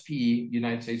USP,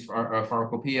 United States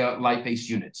Pharmacopoeia lipase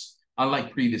units,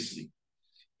 unlike previously.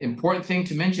 Important thing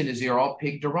to mention is they are all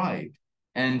pig-derived.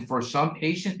 And for some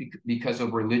patients, because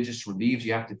of religious beliefs,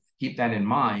 you have to keep that in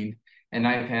mind. And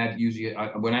I've had usually,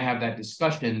 when I have that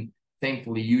discussion,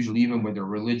 thankfully, usually even with a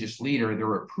religious leader,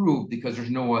 they're approved because there's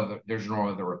no other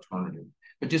alternative.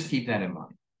 But just keep that in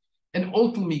mind. And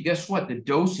ultimately, guess what? The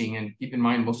dosing, and keep in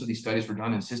mind, most of these studies were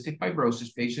done in cystic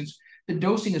fibrosis patients. The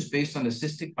dosing is based on the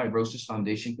Cystic Fibrosis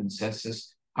Foundation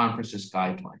Consensus Conference's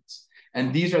guidelines.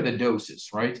 And these are the doses,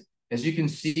 right? As you can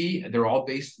see, they're all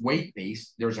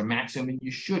weight-based. There's a maximum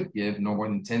you should give, no more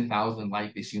than 10,000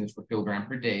 lipase units per kilogram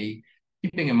per day.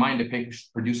 Keeping in mind the pancreas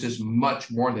produces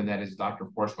much more than that, as Dr.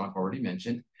 Forsmark already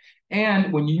mentioned.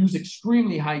 And when you use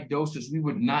extremely high doses, we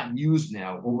would not use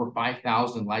now over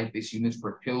 5,000 lipase units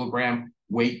per kilogram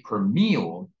weight per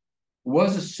meal,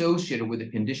 was associated with a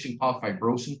condition called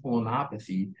fibrosing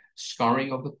colonopathy,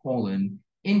 scarring of the colon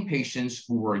in patients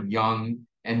who were young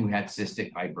and who had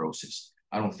cystic fibrosis.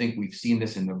 I don't think we've seen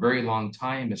this in a very long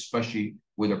time, especially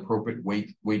with appropriate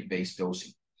weight-based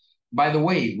dosing. By the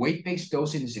way, weight-based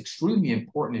dosing is extremely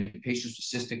important in patients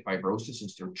with cystic fibrosis,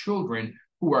 as their children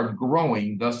who are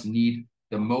growing thus need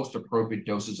the most appropriate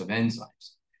doses of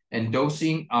enzymes. And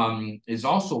dosing is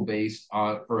also based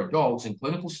for adults in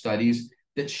clinical studies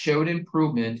that showed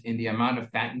improvement in the amount of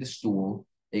fat in the stool.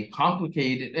 A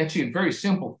complicated, actually a very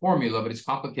simple formula, but it's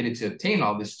complicated to obtain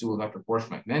all this stool. Dr.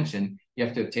 Forsmark mentioned you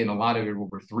have to obtain a lot of it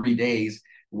over 3 days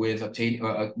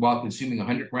while consuming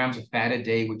 100 grams of fat a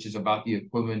day, which is about the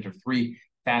equivalent of 3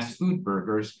 fast food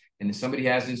burgers. And if somebody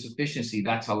has insufficiency,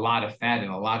 that's a lot of fat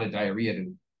and a lot of diarrhea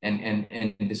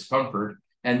and discomfort.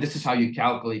 And this is how you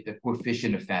calculate the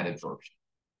coefficient of fat absorption.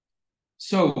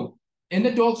 So in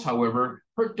adults, however,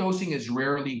 PERT dosing is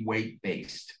rarely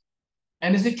weight-based.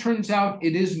 And as it turns out,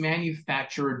 it is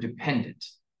manufacturer dependent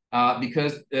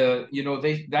because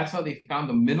that's how they found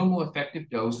the minimal effective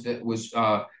dose that was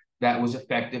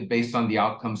effective based on the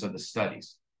outcomes of the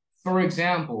studies. For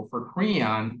example, for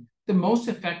Creon, the most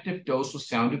effective dose was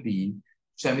found to be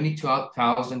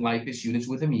 72,000 lipase units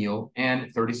with a meal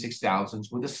and 36,000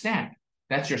 with a snack.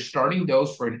 That's your starting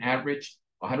dose for an average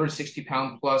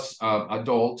 160-pound plus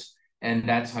adult, and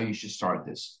that's how you should start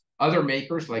this. Other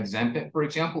makers like Zempic, for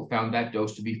example, found that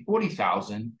dose to be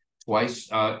 40,000 twice,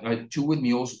 2 with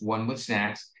meals, 1 with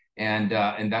snacks, and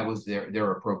that was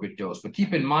their appropriate dose. But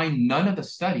keep in mind, none of the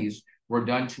studies were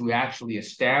done to actually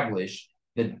establish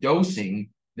the dosing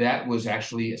that was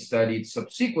actually studied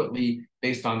subsequently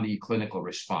based on the clinical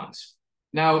response.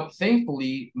 Now,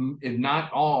 thankfully, if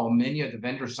not all, many of the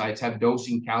vendor sites have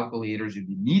dosing calculators if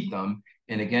you need them.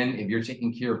 And again, if you're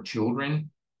taking care of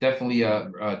children, definitely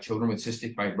children with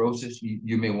cystic fibrosis,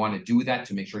 you may want to do that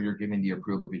to make sure you're giving the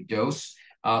appropriate dose,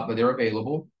 but they're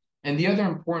available. And the other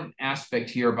important aspect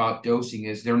here about dosing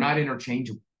is they're not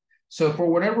interchangeable. So for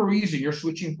whatever reason, you're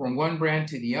switching from one brand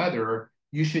to the other,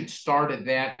 you should start at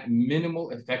that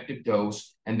minimal effective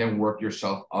dose and then work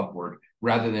yourself upward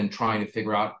rather than trying to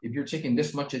figure out if you're taking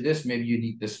this much of this, maybe you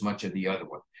need this much of the other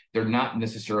one. They're not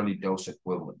necessarily dose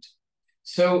equivalent.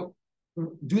 So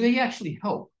do they actually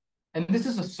help? And this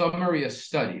is a summary of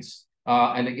studies.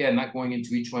 And again, not going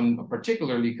into each one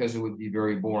particularly because it would be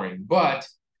very boring, but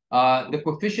the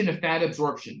coefficient of fat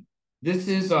absorption. This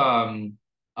is, I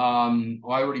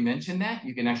already mentioned that.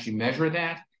 You can actually measure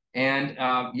that. And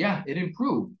yeah, it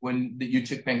improved when you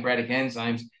took pancreatic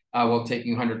enzymes while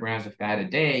taking 100 grams of fat a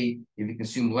day. If you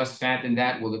consume less fat than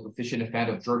that, will the coefficient of fat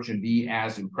absorption be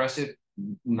as impressive?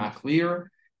 Not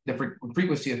clear. The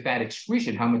frequency of fat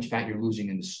excretion, how much fat you're losing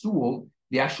in the stool,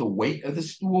 the actual weight of the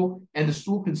stool, and the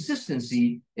stool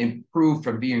consistency improved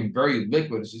from being very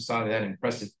liquid, as we saw that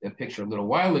impressive picture a little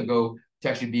while ago, to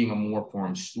actually being a more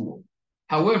formed stool.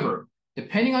 However,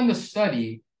 depending on the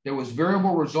study, there was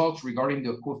variable results regarding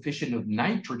the coefficient of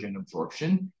nitrogen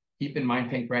absorption. Keep in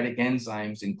mind, pancreatic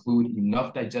enzymes include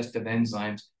enough digestive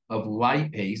enzymes of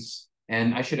lipase.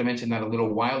 And I should have mentioned that a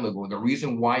little while ago. The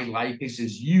reason why lipase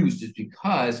is used is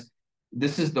because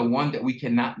this is the one that we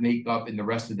cannot make up in the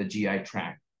rest of the GI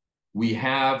tract. We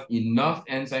have enough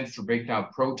enzymes to break down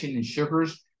protein and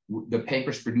sugars. The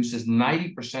pancreas produces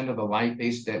 90% of the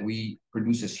lipase that we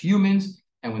produce as humans.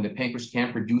 And when the pancreas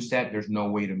can't produce that, there's no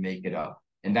way to make it up.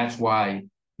 And that's why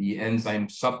the enzyme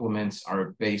supplements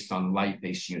are based on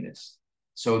lipase units.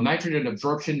 So nitrogen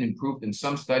absorption improved in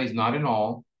some studies, not in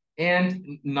all.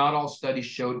 And not all studies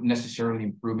showed necessarily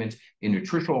improvement in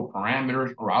nutritional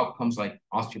parameters or outcomes like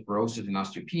osteoporosis and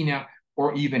osteopenia,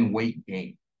 or even weight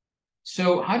gain.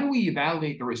 So how do we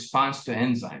evaluate the response to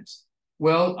enzymes?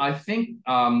 Well, I think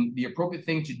the appropriate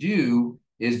thing to do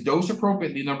is dose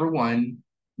appropriately, number one,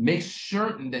 make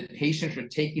certain that patients are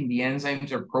taking the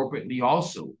enzymes appropriately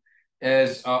also.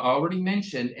 As already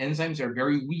mentioned, enzymes are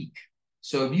very weak.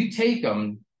 So if you take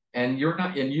them and you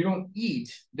don't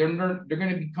eat, they're going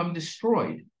to become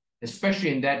destroyed,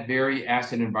 especially in that very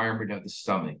acid environment of the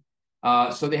stomach.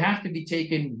 So they have to be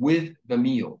taken with the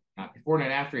meal, not before,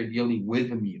 not after, ideally with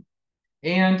the meal.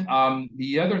 And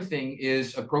the other thing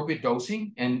is appropriate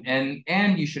dosing,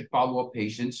 and you should follow up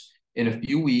patients in a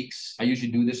few weeks. I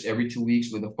usually do this every 2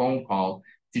 weeks with a phone call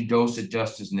to dose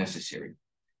adjust as necessary.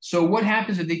 So what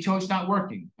happens if they tell it's not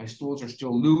working? My stools are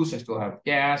still loose, I still have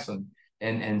gas,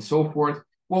 and so forth.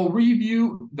 Well,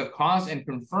 review the cause and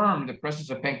confirm the presence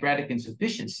of pancreatic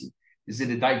insufficiency. Is it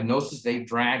a diagnosis they've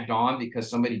dragged on because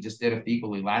somebody just did a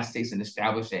fecal elastase and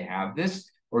established they have this,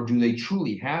 or do they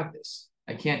truly have this?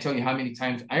 I can't tell you how many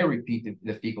times I repeat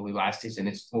the fecal elastase, and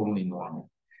it's totally normal.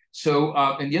 So,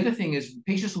 and the other thing is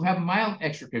patients who have mild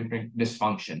exocrine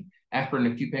dysfunction after an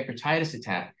acute pancreatitis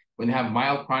attack, when they have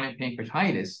mild chronic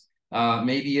pancreatitis,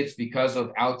 maybe it's because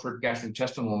of altered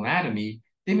gastrointestinal anatomy,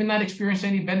 they may not experience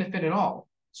any benefit at all.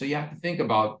 So you have to think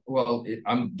about, well,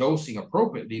 I'm dosing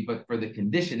appropriately, but for the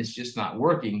condition, it's just not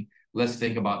working. Let's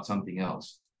think about something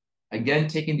else. Again,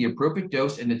 taking the appropriate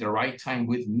dose and at the right time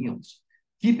with meals.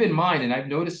 Keep in mind, and I've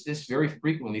noticed this very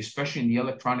frequently, especially in the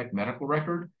electronic medical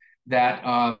record, that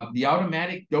the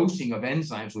automatic dosing of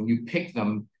enzymes when you pick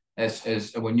them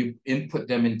as when you input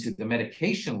them into the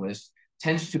medication list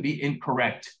tends to be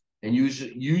incorrect and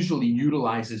usually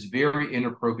utilizes very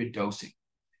inappropriate dosing,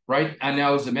 right? And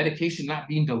now is the medication not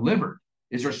being delivered?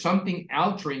 Is there something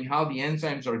altering how the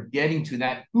enzymes are getting to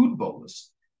that food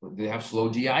bolus? Do they have slow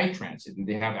GI transit? Do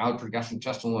they have altered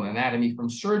gastrointestinal anatomy from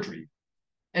surgery?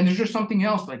 And is there something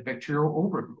else like bacterial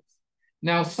overgrowth?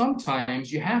 Now,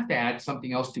 sometimes you have to add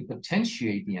something else to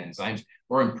potentiate the enzymes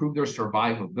or improve their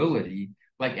survivability,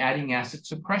 like adding acid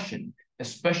suppression,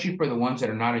 especially for the ones that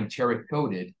are not enteric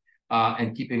coated.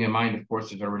 And keeping in mind, of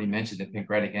course, as I already mentioned, that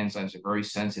pancreatic enzymes are very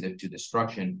sensitive to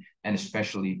destruction and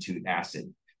especially to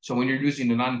acid. So when you're using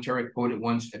the non-enteric coated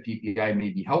ones, a PPI may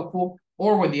be helpful,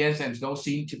 or when the enzymes don't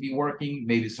seem to be working,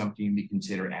 maybe something you may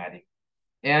consider adding.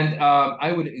 And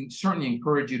I would certainly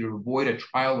encourage you to avoid a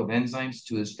trial of enzymes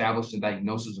to establish the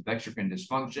diagnosis of exocrine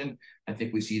dysfunction. I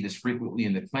think we see this frequently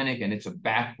in the clinic, and it's a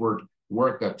backward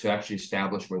workup to actually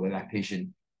establish whether that patient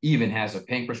even has a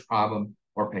pancreas problem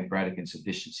or pancreatic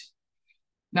insufficiency.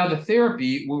 Now, the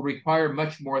therapy will require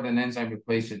much more than enzyme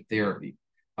replacement therapy.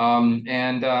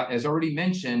 As already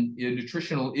mentioned,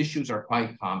 nutritional issues are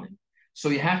quite common. So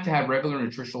you have to have regular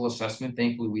nutritional assessment.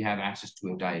 Thankfully, we have access to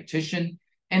a dietitian.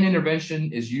 And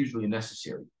intervention is usually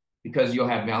necessary because you'll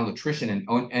have malnutrition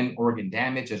and organ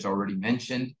damage, as already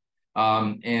mentioned,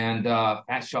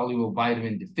 fat-soluble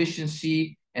vitamin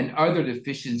deficiency and other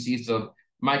deficiencies of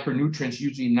micronutrients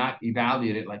usually not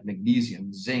evaluated, like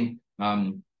magnesium, zinc,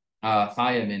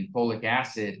 thiamine, folic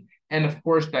acid, and of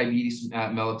course, diabetes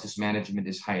mellitus management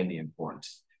is highly important,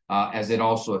 as it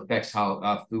also affects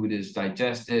how food is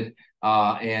digested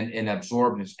and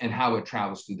absorbed and how it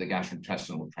travels through the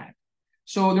gastrointestinal tract.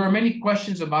 So there are many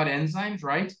questions about enzymes,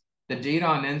 right? The data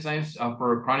on enzymes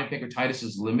for chronic pancreatitis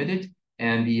is limited,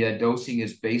 and the dosing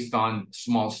is based on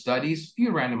small studies,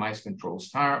 few randomized controlled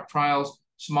trials,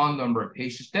 small number of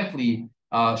patients, definitely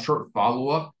short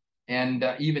follow-up, and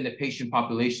even the patient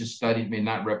population studied may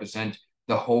not represent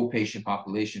the whole patient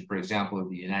population, for example, of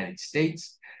the United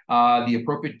States. The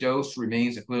appropriate dose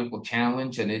remains a clinical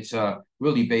challenge, and it's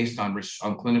really based on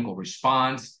clinical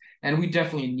response. And we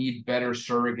definitely need better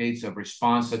surrogates of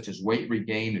response, such as weight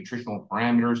regain, nutritional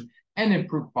parameters, and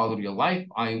improved quality of life.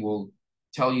 I will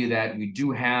tell you that we do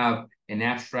have an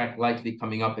abstract likely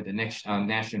coming up at the next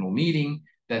national meeting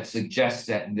that suggests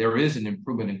that there is an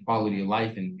improvement in quality of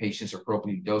life in patients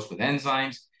appropriately dosed with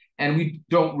enzymes. And we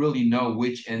don't really know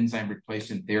which enzyme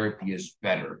replacement therapy is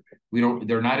better.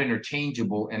 They're not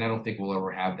interchangeable, and I don't think we'll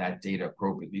ever have that data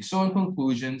appropriately. So in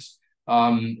conclusions,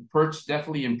 PERTs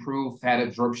definitely improve fat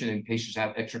absorption in patients who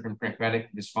have exocrine pancreatic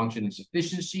dysfunction and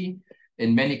insufficiency.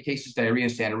 In many cases, diarrhea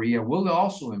and steatorrhea will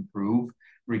also improve.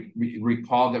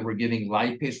 Recall that we're giving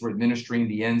lipase, we're administering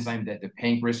the enzyme that the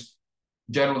pancreas,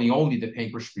 generally only the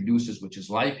pancreas produces, which is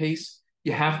lipase.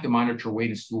 You have to monitor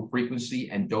weight and stool frequency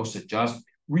and dose adjust.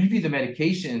 Review the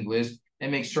medication list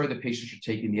and make sure the patients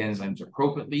are taking the enzymes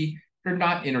appropriately. They're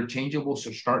not interchangeable,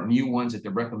 so start new ones at the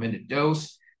recommended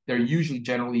dose. They're usually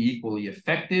generally equally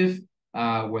effective.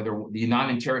 Whether the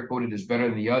non-enteric coated is better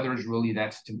than the others, really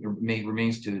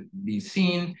remains to be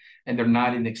seen, and they're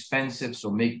not inexpensive,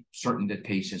 so make certain that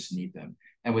patients need them.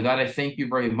 And with that, I thank you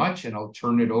very much, and I'll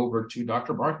turn it over to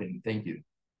Dr. Barkin. Thank you.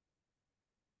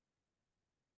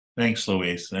 Thanks,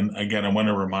 Luis. And again, I want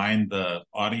to remind the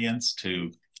audience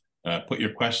to put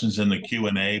your questions in the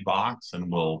Q&A box,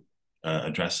 and we'll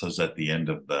address those at the end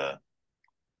of the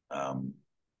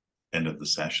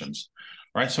sessions.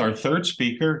 All right, so our third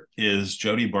speaker is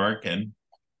Jodie Barkin.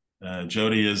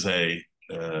 Jodie is a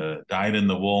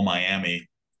dyed-in-the-wool Miami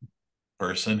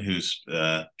person who's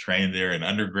trained there in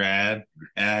undergrad,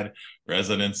 grad,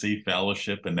 residency,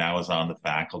 fellowship, and now is on the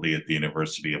faculty at the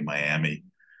University of Miami.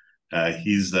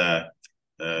 He's the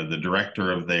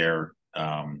director of their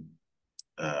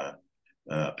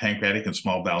pancreatic and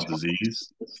small bowel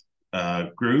disease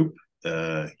group.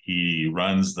 He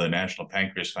runs the National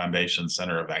Pancreas Foundation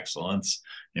Center of Excellence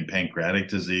in Pancreatic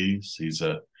Disease. He's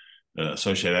an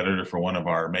associate editor for one of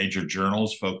our major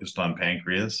journals focused on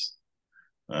pancreas,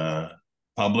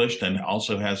 published, and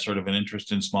also has sort of an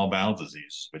interest in small bowel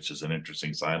disease, which is an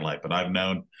interesting sidelight. But I've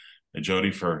known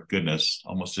Jodie for, goodness,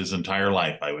 almost his entire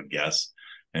life, I would guess.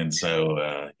 And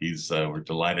so we're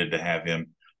delighted to have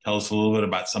him tell us a little bit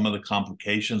about some of the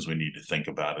complications we need to think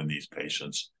about in these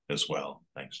patients as well.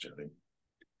 Thanks, Jodie.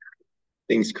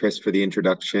 Thanks, Chris, for the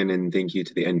introduction, and thank you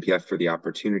to the NPF for the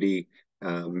opportunity.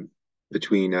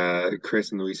 Between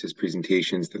Chris and Luis's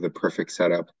presentations, they're the perfect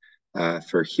setup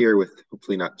for here, with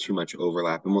hopefully not too much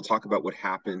overlap. And we'll talk about what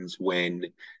happens when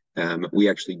we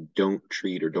actually don't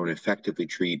treat or don't effectively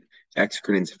treat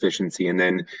exocrine insufficiency. And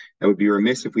then I would be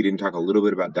remiss if we didn't talk a little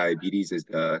bit about diabetes, as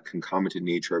the concomitant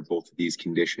nature of both of these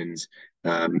conditions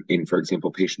in, for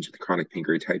example, patients with chronic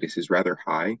pancreatitis is rather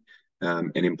high,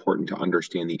 and important to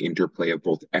understand the interplay of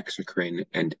both exocrine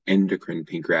and endocrine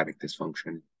pancreatic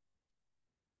dysfunction.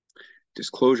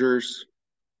 Disclosures.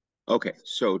 Okay,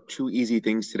 so two easy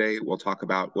things today. We'll talk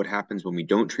about what happens when we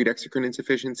don't treat exocrine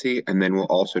insufficiency, and then we'll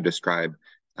also describe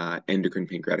endocrine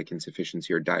pancreatic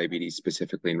insufficiency, or diabetes,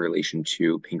 specifically in relation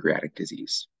to pancreatic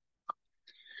disease.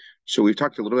 So we've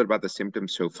talked a little bit about the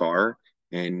symptoms so far,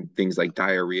 and things like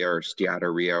diarrhea or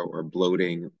steatorrhea or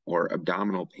bloating or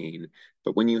abdominal pain.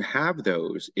 But when you have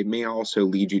those, it may also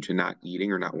lead you to not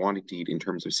eating or not wanting to eat in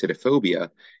terms of sitophobia.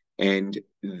 And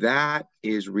that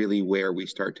is really where we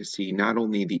start to see not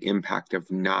only the impact of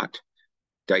not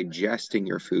digesting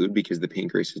your food because the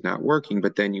pancreas is not working,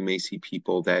 but then you may see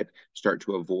people that start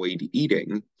to avoid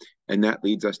eating. And that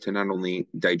leads us to not only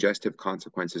digestive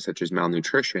consequences such as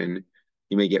malnutrition,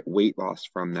 you may get weight loss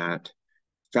from that,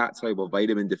 fat-soluble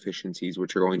vitamin deficiencies,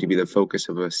 which are going to be the focus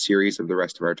of a series of the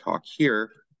rest of our talk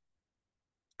here,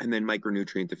 and then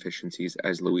micronutrient deficiencies,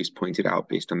 as Luis pointed out,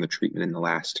 based on the treatment in the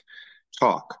last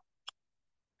talk.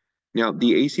 Now,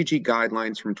 the ACG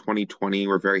guidelines from 2020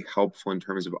 were very helpful in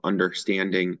terms of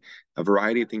understanding a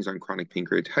variety of things on chronic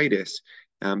pancreatitis,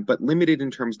 but limited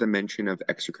in terms of the mention of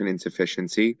exocrine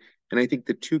insufficiency. And I think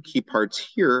the two key parts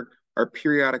here are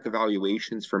periodic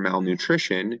evaluations for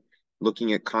malnutrition,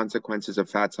 looking at consequences of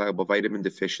fat-soluble vitamin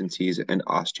deficiencies and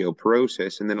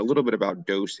osteoporosis, and then a little bit about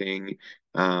dosing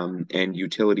and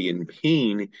utility in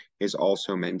pain is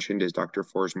also mentioned, as Dr.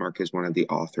 Forsmark is one of the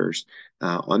authors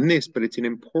on this. But it's an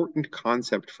important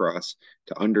concept for us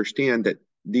to understand that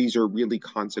these are really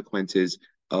consequences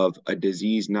of a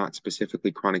disease, not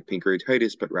specifically chronic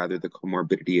pancreatitis, but rather the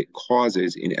comorbidity it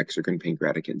causes in exocrine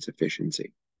pancreatic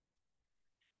insufficiency.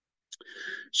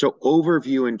 So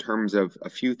overview in terms of a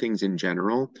few things in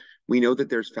general. We know that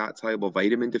there's fat-soluble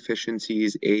vitamin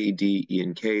deficiencies, A, D, E,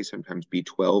 and K, sometimes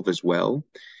B12 as well.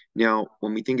 Now,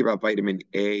 when we think about vitamin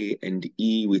A and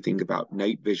E, we think about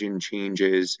night vision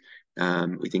changes.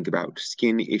 We think about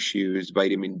skin issues.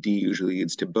 Vitamin D usually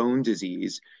leads to bone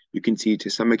disease. You can see to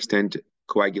some extent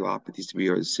coagulopathies to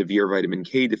be severe vitamin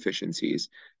K deficiencies.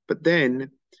 But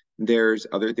then there's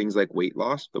other things like weight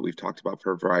loss that we've talked about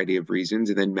for a variety of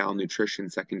reasons, and then malnutrition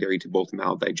secondary to both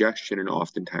maldigestion and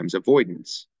oftentimes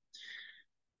avoidance.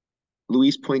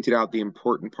 Luis pointed out the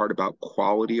important part about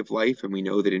quality of life, and we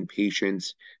know that in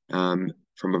patients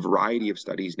from a variety of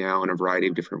studies now in a variety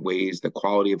of different ways, the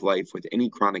quality of life with any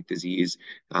chronic disease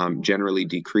generally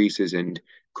decreases, and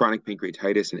chronic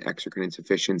pancreatitis and exocrine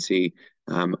insufficiency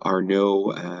are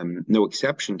no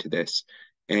exception to this.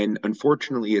 And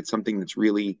unfortunately, it's something that's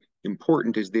really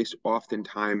important, as this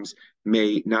oftentimes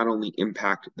may not only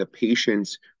impact the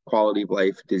patient's quality of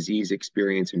life, disease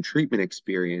experience, and treatment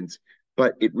experience,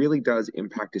 but it really does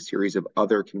impact a series of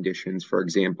other conditions. For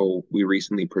example, we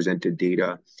recently presented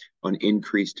data on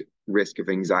increased risk of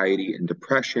anxiety and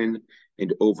depression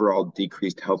and overall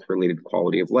decreased health-related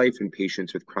quality of life in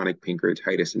patients with chronic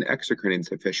pancreatitis and exocrine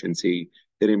insufficiency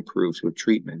that improves with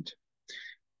treatment.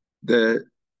 The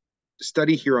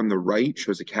study here on the right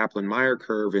shows a Kaplan-Meier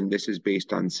curve, and this is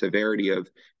based on severity of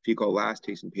fecal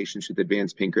elastase in patients with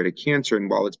advanced pancreatic cancer. And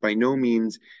while it's by no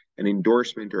means an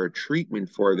endorsement or a treatment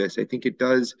for this, I think it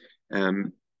does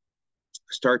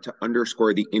start to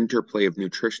underscore the interplay of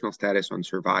nutritional status on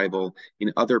survival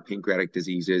in other pancreatic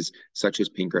diseases, such as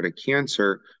pancreatic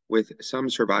cancer, with some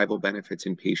survival benefits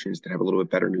in patients that have a little bit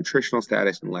better nutritional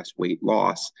status and less weight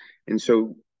loss. And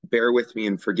so bear with me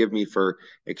and forgive me for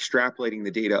extrapolating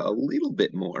the data a little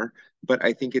bit more, but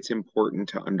I think it's important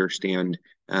to understand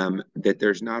that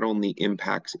there's not only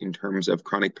impacts in terms of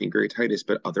chronic pancreatitis,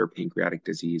 but other pancreatic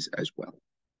disease as well.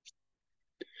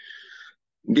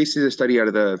 This is a study out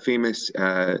of the famous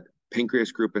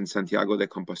pancreas group in Santiago de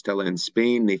Compostela in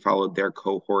Spain. They followed their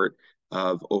cohort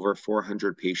of over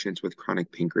 400 patients with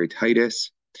chronic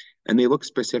pancreatitis, and they looked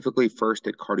specifically first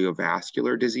at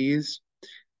cardiovascular disease.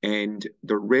 And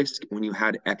the risk when you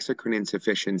had exocrine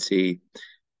insufficiency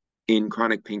in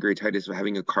chronic pancreatitis of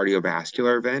having a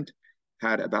cardiovascular event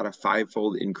had about a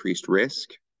 5-fold increased risk.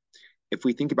 If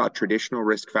we think about traditional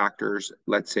risk factors,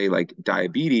 let's say like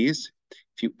diabetes,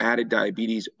 if you added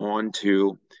diabetes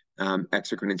onto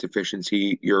exocrine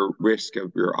insufficiency, your risk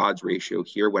of your odds ratio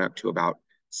here went up to about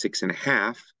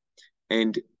 6.5.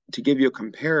 And to give you a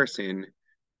comparison,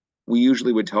 we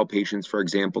usually would tell patients, for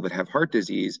example, that have heart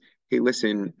disease, hey,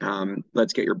 listen,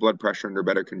 let's get your blood pressure under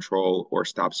better control or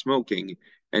stop smoking.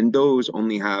 And those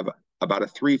only have about a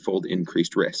 3-fold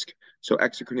increased risk. So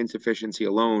exocrine insufficiency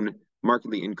alone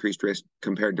markedly increased risk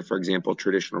compared to, for example,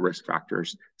 traditional risk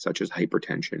factors such as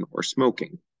hypertension or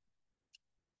smoking.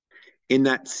 In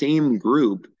that same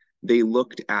group, they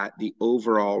looked at the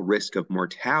overall risk of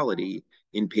mortality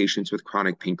in patients with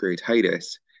chronic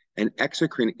pancreatitis, and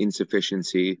exocrine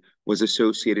insufficiency was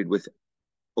associated with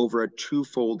over a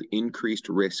 2-fold increased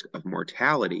risk of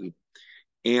mortality.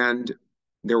 And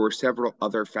there were several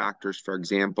other factors, for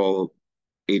example,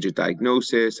 age of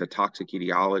diagnosis, a toxic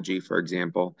etiology, for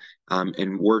example,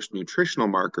 and worse nutritional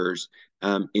markers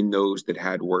in those that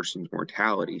had worsened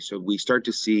mortality. So we start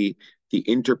to see the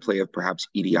interplay of perhaps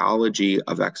etiology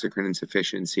of exocrine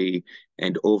insufficiency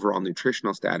and overall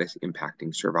nutritional status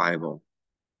impacting survival.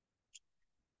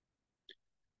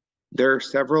 There are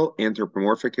several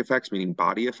anthropomorphic effects, meaning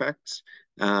body effects,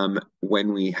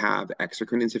 when we have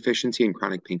exocrine insufficiency and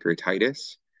chronic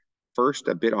pancreatitis. First,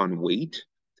 a bit on weight.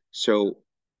 So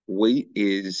weight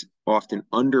is often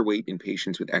underweight in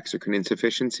patients with exocrine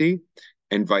insufficiency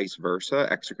and vice versa.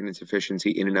 Exocrine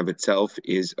insufficiency in and of itself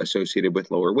is associated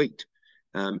with lower weight.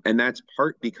 And that's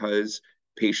part because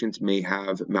patients may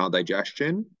have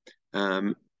maldigestion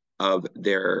of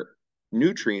their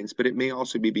nutrients, but it may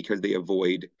also be because they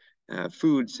avoid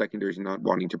foods secondary to not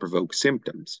wanting to provoke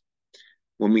symptoms.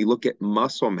 When we look at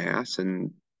muscle mass,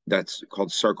 and that's called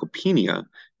sarcopenia,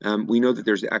 we know that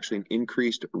there's actually an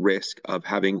increased risk of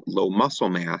having low muscle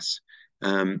mass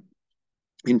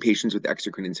in patients with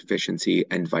exocrine insufficiency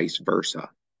and vice versa.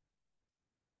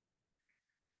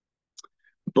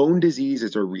 Bone disease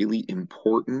is a really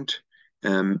important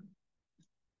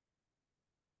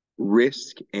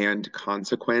risk and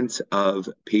consequence of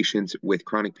patients with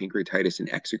chronic pancreatitis and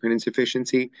exocrine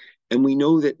insufficiency. And we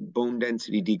know that bone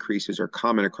density decreases are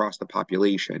common across the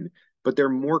population, but they're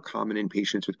more common in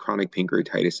patients with chronic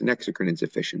pancreatitis and exocrine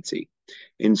insufficiency.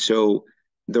 And so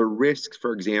the risks,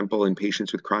 for example, in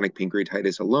patients with chronic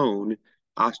pancreatitis alone,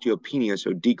 osteopenia,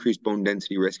 so decreased bone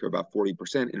density risk of about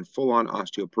 40%, and full-on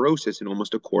osteoporosis in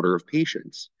almost a quarter of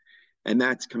patients. And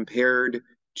that's compared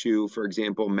to, for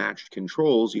example, matched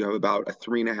controls. You have about a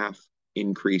 3.5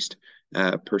 increased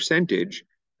percentage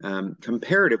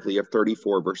comparatively of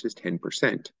 34 versus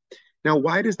 10%. Now,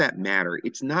 why does that matter?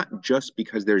 It's not just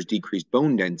because there's decreased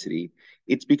bone density.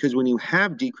 It's because when you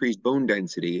have decreased bone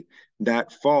density,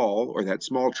 that fall or that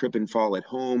small trip and fall at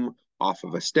home, off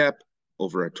of a step,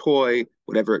 over a toy,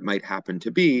 whatever it might happen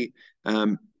to be,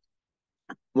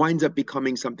 winds up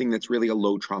becoming something that's really a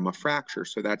low trauma fracture.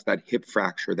 So that's that hip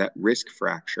fracture, that wrist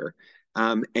fracture.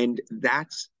 And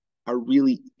that's a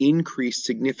really increased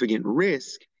significant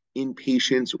risk in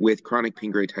patients with chronic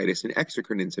pancreatitis and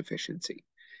exocrine insufficiency.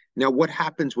 Now, what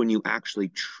happens when you actually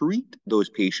treat those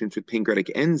patients with pancreatic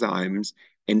enzymes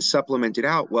and supplement it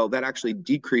out? Well, that actually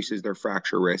decreases their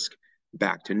fracture risk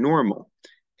back to normal.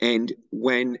 And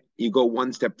when you go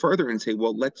one step further and say,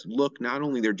 well, let's look not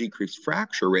only their decreased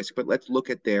fracture risk, but let's look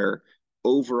at their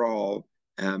overall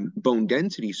bone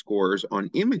density scores on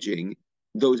imaging,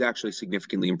 those actually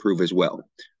significantly improve as well.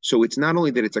 So it's not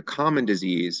only that it's a common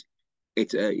disease,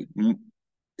 it's a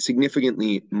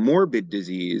significantly morbid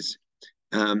disease,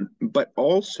 but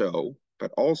also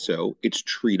it's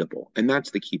treatable. And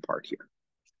that's the key part here.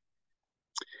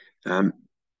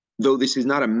 Though this is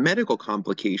not a medical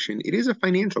complication, it is a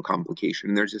financial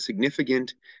complication. There's a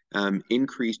significant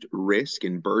increased risk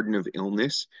and burden of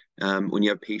illness when you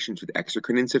have patients with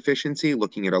exocrine insufficiency.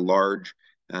 Looking at a large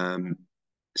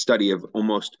study of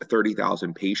almost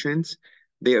 30,000 patients,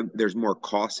 there's more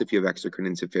costs if you have exocrine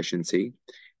insufficiency.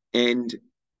 And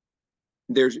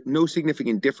there's no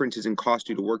significant differences in cost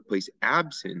due to workplace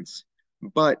absence,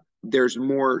 but there's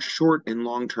more short and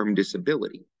long-term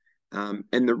disability.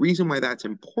 And the reason why that's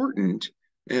important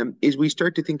is we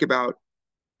start to think about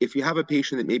if you have a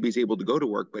patient that maybe is able to go to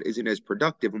work but isn't as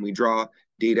productive, and we draw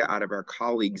data out of our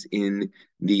colleagues in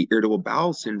the irritable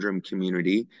bowel syndrome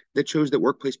community that shows that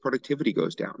workplace productivity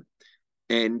goes down.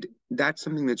 And that's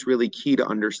something that's really key to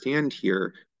understand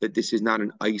here, that this is not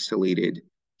an isolated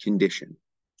condition.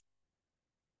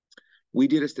 We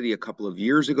did a study a couple of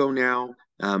years ago now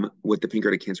with the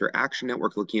Pancreatic Cancer Action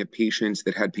Network, looking at patients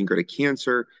that had pancreatic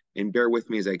cancer. And bear with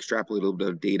me as I extrapolate a little bit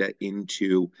of data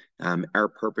into our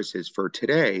purposes for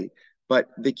today. But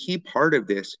the key part of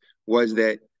this was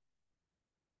that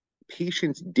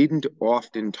patients didn't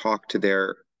often talk to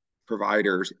their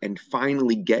providers and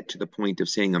finally get to the point of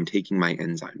saying, I'm taking my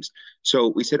enzymes. So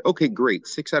we said, okay, great.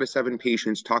 6 out of 7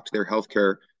 patients talk to their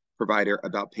healthcare provider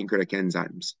about pancreatic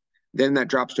enzymes. Then that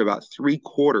drops to about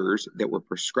 3/4 that were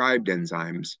prescribed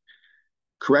enzymes,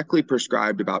 correctly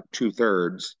prescribed about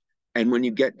 2/3. And when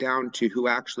you get down to who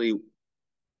actually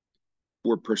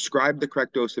were prescribed the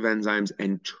correct dose of enzymes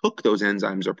and took those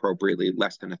enzymes appropriately,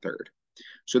 less than 1/3.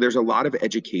 So there's a lot of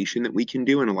education that we can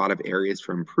do and a lot of areas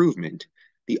for improvement.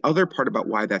 The other part about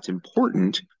why that's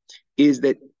important is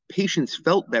that patients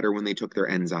felt better when they took their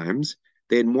enzymes.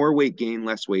 They had more weight gain,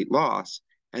 less weight loss.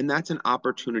 And that's an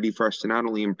opportunity for us to not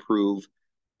only improve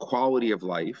quality of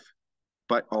life,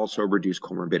 but also reduce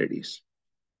comorbidities.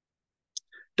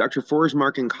 Dr.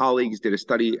 Forsmark and colleagues did a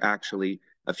study actually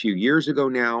a few years ago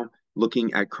now,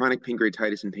 looking at chronic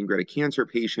pancreatitis and pancreatic cancer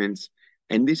patients.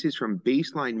 And this is from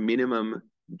baseline minimum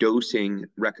dosing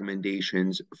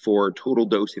recommendations for total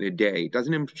dose in a day. It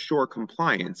doesn't ensure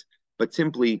compliance, but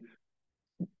simply,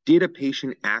 did a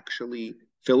patient actually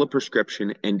fill a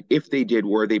prescription? And if they did,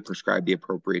 were they prescribed the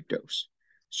appropriate dose?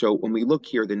 So when we look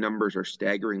here, the numbers are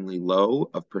staggeringly low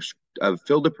of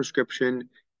filled a prescription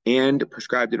and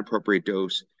prescribed an appropriate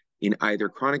dose in either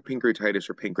chronic pancreatitis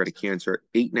or pancreatic cancer,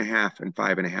 8.5% and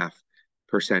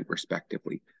 5.5%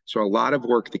 respectively. So a lot of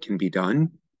work that can be done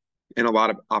and a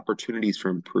lot of opportunities for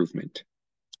improvement.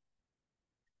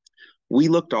 We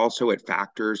looked also at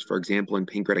factors, for example, in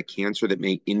pancreatic cancer that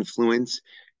may influence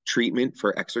treatment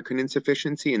for exocrine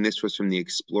insufficiency, and this was from the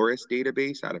Exploris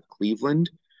database out of Cleveland.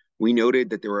 We noted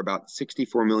that there were about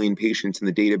 64 million patients in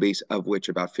the database, of which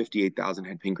about 58,000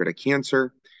 had pancreatic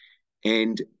cancer,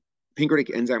 and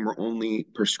pancreatic enzyme were only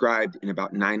prescribed in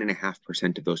about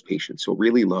 9.5% of those patients, so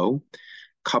really low.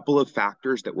 Couple of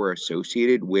factors that were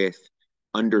associated with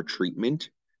undertreatment,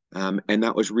 and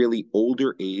that was really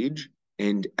older age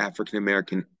and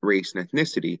African-American race and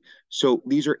ethnicity. So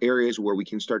these are areas where we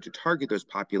can start to target those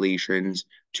populations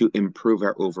to improve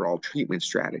our overall treatment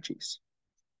strategies.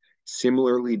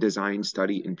 Similarly designed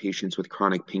study in patients with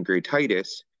chronic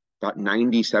pancreatitis, about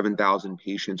 97,000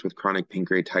 patients with chronic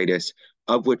pancreatitis,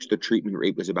 of which the treatment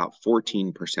rate was about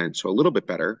 14%, so a little bit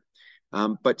better,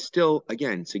 but still,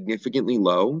 again, significantly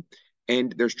low.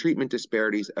 And there's treatment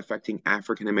disparities affecting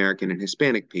African-American and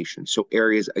Hispanic patients. So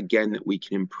areas, again, that we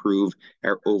can improve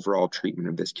our overall treatment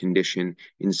of this condition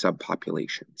in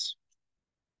subpopulations.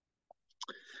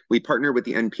 We partnered with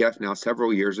the NPF now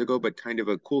several years ago, but kind of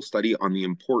a cool study on the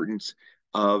importance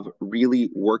of really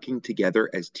working together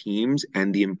as teams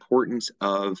and the importance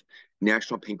of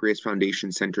National Pancreas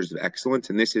Foundation Centers of Excellence.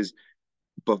 And this is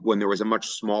but when there was a much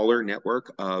smaller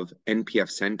network of NPF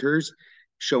centers,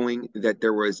 showing that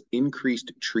there was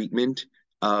increased treatment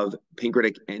of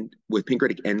pancreatic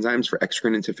enzymes for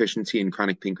exocrine insufficiency and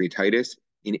chronic pancreatitis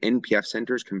in NPF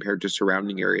centers compared to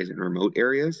surrounding areas and remote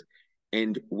areas.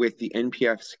 And with the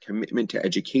NPF's commitment to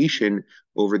education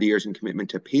over the years and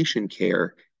commitment to patient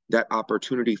care, that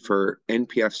opportunity for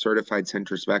NPF certified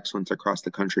centers of excellence across the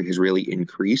country has really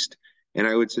increased. And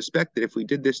I would suspect that if we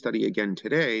did this study again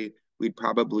today, we'd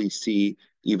probably see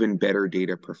even better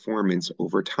data performance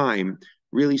over time,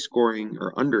 really scoring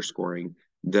or underscoring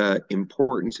the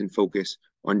importance and focus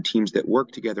on teams that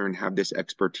work together and have this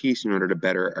expertise in order to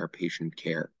better our patient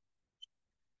care.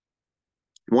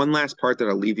 One last part that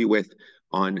I'll leave you with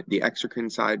on the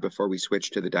exocrine side before we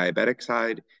switch to the diabetic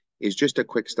side is just a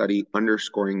quick study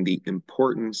underscoring the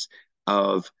importance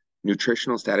of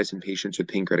nutritional status in patients with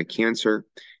pancreatic cancer.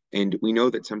 And we know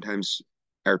that sometimes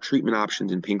our treatment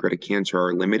options in pancreatic cancer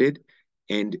are limited.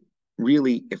 And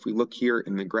really, if we look here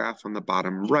in the graph on the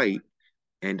bottom right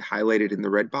and highlighted in the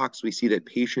red box, we see that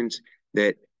patients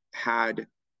that had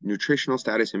nutritional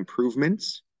status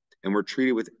improvements and were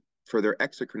treated with for their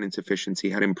exocrine insufficiency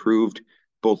had improved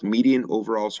both median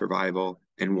overall survival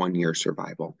and 1-year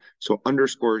survival. So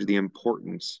underscores the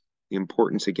importance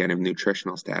again of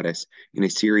nutritional status in a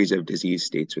series of disease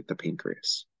states with the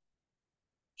pancreas.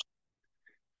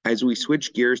 As we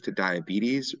switch gears to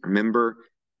diabetes, remember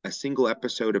a single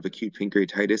episode of acute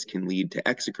pancreatitis can lead to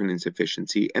exocrine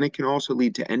insufficiency, and it can also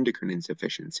lead to endocrine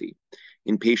insufficiency.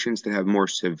 In patients that have more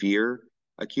severe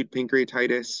acute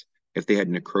pancreatitis, if they had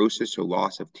necrosis, so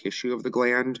loss of tissue of the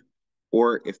gland,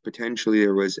 or if potentially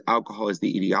there was alcohol as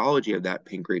the etiology of that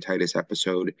pancreatitis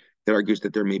episode, that argues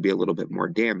that there may be a little bit more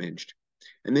damaged.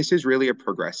 And this is really a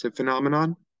progressive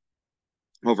phenomenon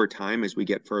over time as we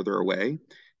get further away,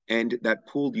 and that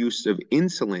pooled use of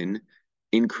insulin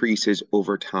increases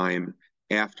over time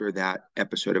after that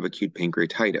episode of acute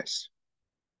pancreatitis.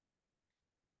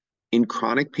 In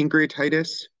chronic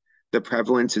pancreatitis, the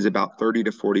prevalence is about 30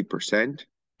 to 40%,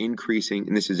 increasing,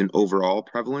 and this is an overall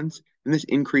prevalence, and this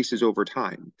increases over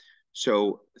time.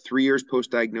 So 3 years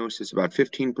post-diagnosis, about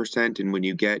 15%, and when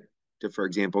you get to, for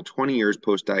example, 20 years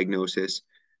post-diagnosis,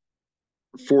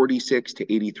 46 to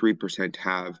 83%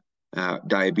 have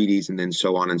diabetes, and then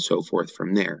so on and so forth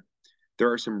from there.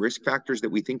 There are some risk factors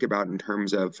that we think about in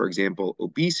terms of, for example,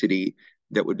 obesity,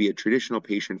 that would be a traditional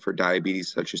patient for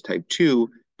diabetes, such as type 2,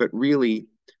 but really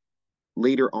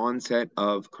later onset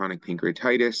of chronic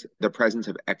pancreatitis, the presence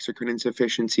of exocrine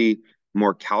insufficiency,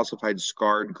 more calcified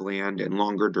scarred gland, and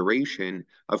longer duration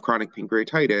of chronic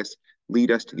pancreatitis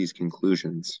lead us to these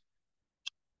conclusions.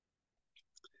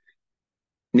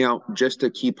 Now, just a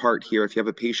key part here, if you have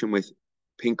a patient with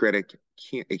chronic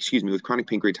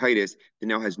pancreatitis that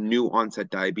now has new onset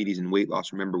diabetes and weight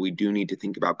loss, remember, we do need to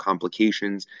think about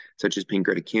complications such as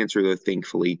pancreatic cancer, though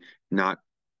thankfully not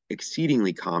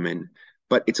exceedingly common.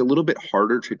 But it's a little bit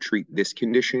harder to treat this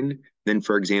condition than,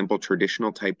 for example,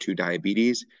 traditional type 2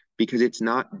 diabetes, because it's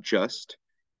not just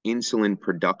insulin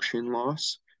production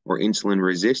loss or insulin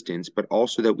resistance, but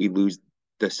also that we lose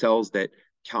the cells that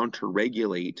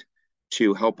counter-regulate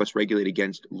to help us regulate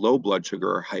against low blood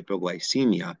sugar or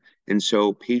hypoglycemia. And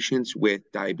so patients with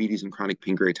diabetes and chronic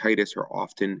pancreatitis are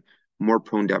often more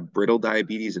prone to have brittle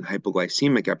diabetes and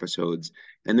hypoglycemic episodes.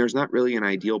 And there's not really an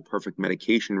ideal perfect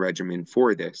medication regimen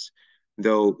for this,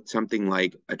 though something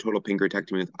like a total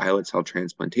pancreatectomy with islet cell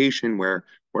transplantation, where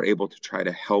we're able to try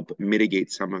to help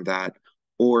mitigate some of that,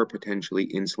 or potentially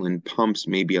insulin pumps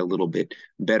may be a little bit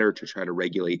better to try to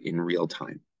regulate in real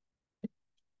time.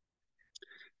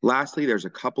 Lastly, there's a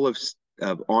couple of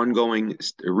ongoing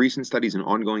recent studies and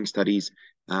ongoing studies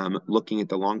looking at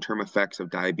the long-term effects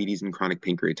of diabetes and chronic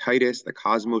pancreatitis. The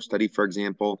Cosmo study, for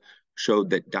example,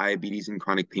 showed that diabetes and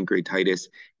chronic pancreatitis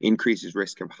increases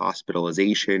risk of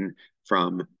hospitalization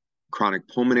from chronic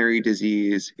pulmonary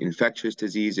disease, infectious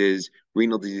diseases,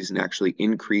 renal disease, and actually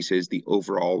increases the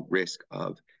overall risk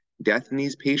of death in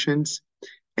these patients.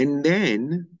 And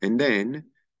then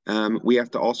we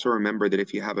have to also remember that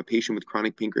if you have a patient with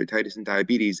chronic pancreatitis and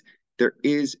diabetes, there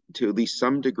is, to at least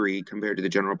some degree, compared to the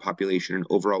general population, an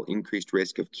overall increased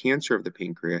risk of cancer of the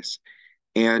pancreas.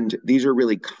 And these are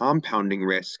really compounding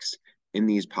risks in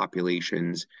these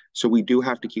populations. So we do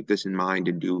have to keep this in mind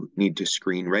and do need to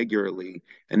screen regularly.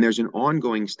 And there's an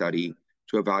ongoing study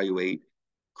to evaluate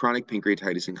chronic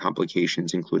pancreatitis and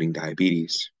complications, including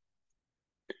diabetes.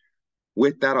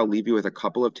 With that, I'll leave you with a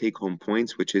couple of take-home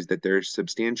points, which is that there's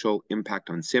substantial impact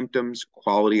on symptoms,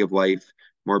 quality of life,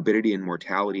 morbidity and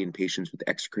mortality in patients with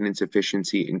exocrine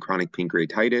insufficiency and chronic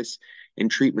pancreatitis,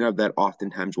 and treatment of that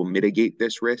oftentimes will mitigate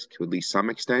this risk to at least some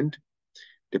extent,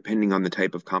 depending on the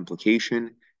type of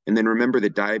complication. And then remember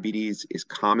that diabetes is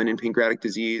common in pancreatic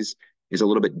disease, is a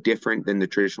little bit different than the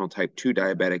traditional type 2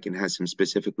 diabetic, and has some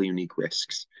specifically unique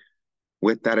risks.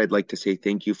 With that, I'd like to say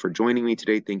thank you for joining me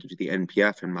today. Thank you to the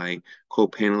NPF and my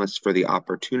co-panelists for the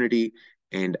opportunity,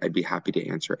 and I'd be happy to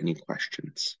answer any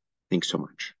questions. Thanks so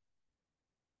much.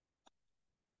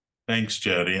 Thanks,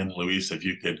 Jodie. And Luis, if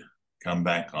you could come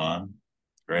back on.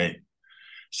 Great.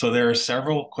 So there are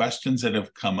several questions that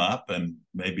have come up, and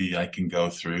maybe I can go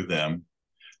through them.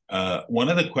 One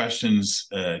of the questions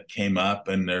came up,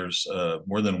 and there's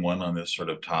more than one on this sort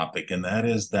of topic, and that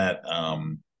is that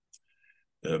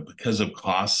because of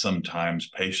cost, sometimes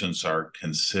patients are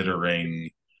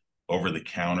considering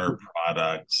over-the-counter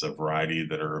products, a variety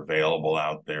that are available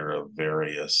out there of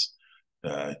various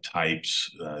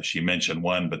types. She mentioned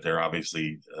one, but there are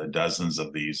obviously dozens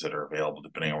of these that are available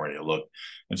depending on where you look.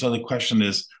 And so the question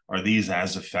is, are these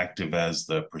as effective as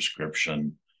the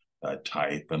prescription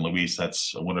type? And Luis, I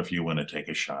wonder if you want to take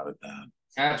a shot at that.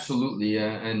 Absolutely.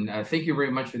 And thank you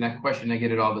very much for that question. I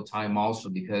get it all the time also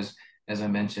because, as I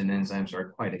mentioned, enzymes are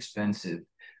quite expensive.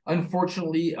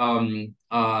 Unfortunately,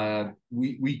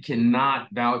 we cannot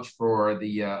vouch for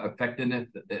the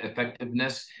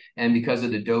effectiveness, and because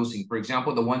of the dosing. For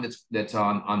example, the one that's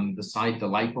on the site, the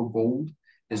Lipo Gold,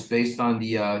 is based on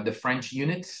the French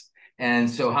units. And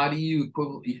so how do you,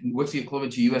 what's the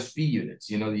equivalent to USP units,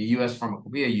 you know, the US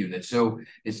pharmacopoeia units? So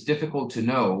it's difficult to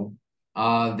know.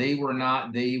 They were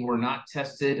not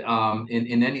tested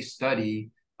in any study,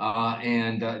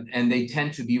 and they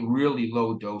tend to be really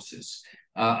low doses.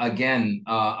 Again,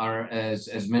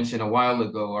 as mentioned a while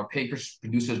ago, our pancreas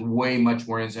produces way much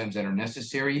more enzymes than are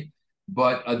necessary,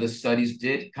 but the studies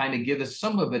did kind of give us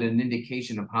some of it an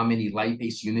indication of how many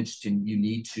lipase units you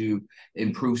need to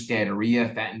improve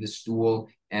steatorrhea, fat in the stool,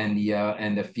 and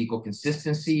the fecal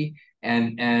consistency,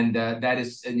 and that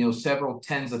is, you know, several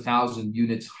tens of thousand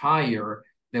units higher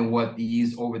than what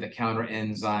these over-the-counter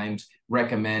enzymes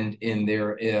recommend in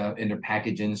their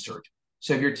package insert.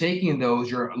 So if you're taking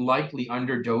those, you're likely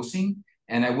underdosing,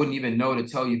 and I wouldn't even know to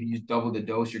tell you if you use double the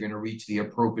dose, you're going to reach the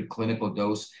appropriate clinical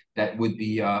dose that would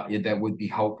be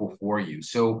helpful for you.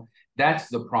 So that's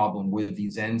the problem with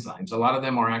these enzymes. A lot of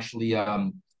them are actually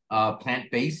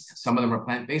plant-based. Some of them are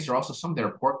plant-based, or also some that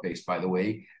are pork-based, by the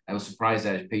way. I was surprised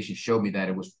that a patient showed me that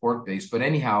it was pork-based. But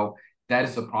anyhow, that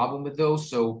is the problem with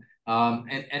those. So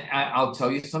I'll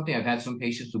tell you something. I've had some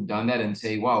patients who've done that and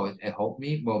say, wow, it helped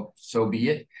me. Well, so be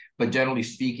it. But generally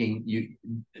speaking,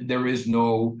 there is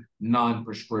no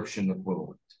non-prescription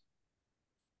equivalent.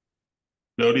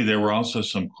 Jodie, there were also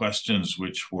some questions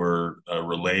which were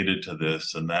related to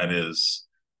this, and that is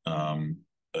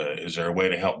there a way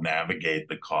to help navigate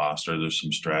the cost? Are there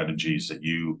some strategies that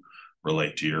you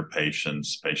relate to your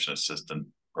patients, patient assistance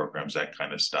programs, that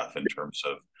kind of stuff in terms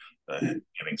of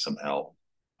getting some help?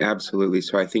 Absolutely.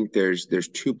 So I think there's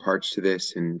two parts to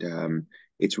this, and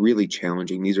it's really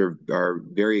challenging. These are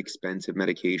very expensive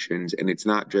medications, and it's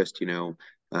not just, you know,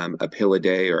 a pill a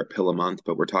day or a pill a month,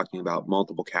 but we're talking about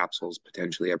multiple capsules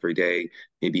potentially every day,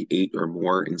 maybe 8 or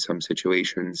more in some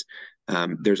situations.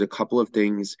 There's a couple of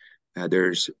things.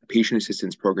 There's patient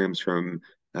assistance programs from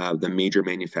the major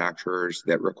manufacturers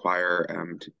that require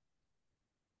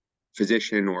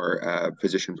physician or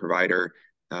physician provider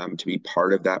to be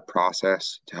part of that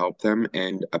process to help them,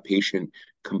 and a patient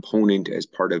component as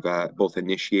part of both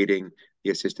initiating the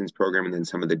assistance program and then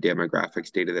some of the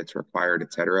demographics data that's required,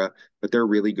 et cetera. But they're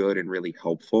really good and really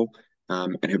helpful,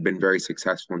 and have been very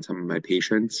successful in some of my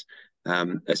patients,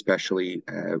 especially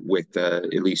with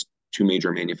at least 2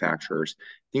 major manufacturers.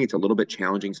 I think it's a little bit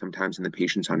challenging sometimes in the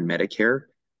patients on Medicare.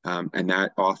 And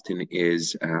that often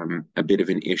is a bit of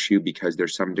an issue because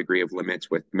there's some degree of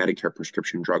limits with Medicare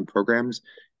prescription drug programs.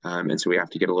 And so we have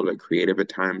to get a little bit creative at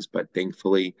times, but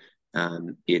thankfully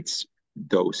it's,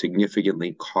 though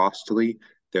significantly costly,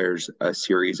 there's a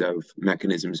series of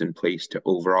mechanisms in place to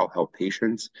overall help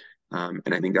patients.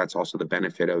 And I think that's also the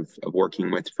benefit of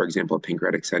working with, for example, a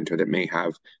pancreatic center that may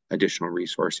have additional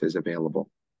resources available.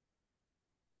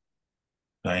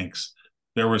 Thanks.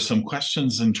 There were some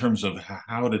questions in terms of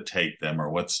how to take them or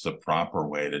what's the proper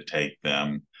way to take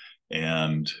them.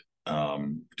 And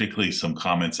particularly some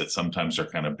comments that sometimes are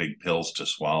kind of big pills to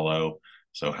swallow.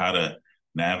 So how to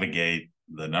navigate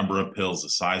the number of pills, the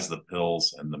size of the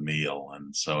pills, and the meal.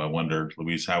 And so I wondered,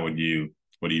 Luis, what do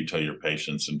you tell your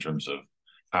patients in terms of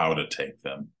how to take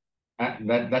them?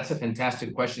 That's a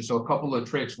fantastic question. So a couple of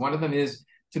tricks. One of them is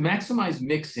to maximize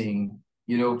mixing.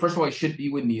 You know, first of all, it should be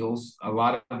with meals. A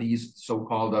lot of these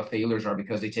so-called failures are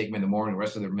because they take them in the morning, the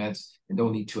rest of their meds, and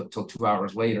don't need to until 2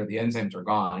 hours later. The enzymes are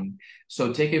gone.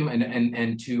 So take them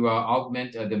and to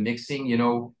augment the mixing, you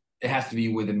know, it has to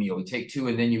be with a meal. You take 2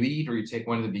 and then you eat, or you take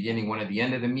 1 at the beginning, 1 at the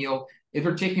end of the meal. If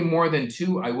they're taking more than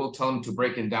 2, I will tell them to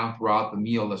break them down throughout the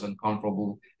meal, as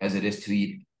uncomfortable as it is to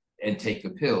eat and take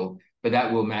the pill, but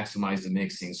that will maximize the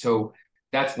mixing. So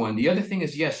that's one. The other thing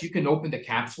is, yes, you can open the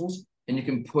capsules and you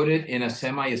can put it in a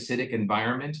semi-acidic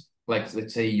environment, like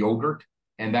let's say yogurt,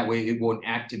 and that way it won't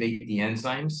activate the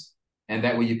enzymes. And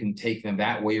that way you can take them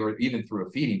that way, or even through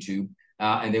a feeding tube,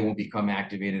 and they won't become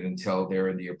activated until they're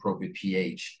in the appropriate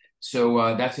pH.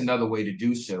 So that's another way to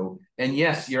do so. And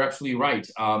yes, you're absolutely right.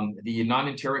 The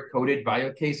non-enteric coated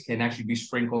Viocase can actually be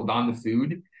sprinkled on the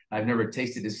food. I've never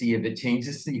tasted to see if it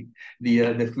changes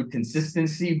the food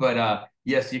consistency, but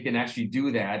yes, you can actually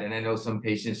do that. And I know some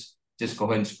patients just go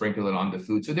ahead and sprinkle it on the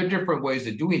food. So there are different ways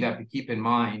of doing that, but keep in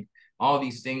mind, all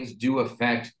these things do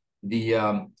affect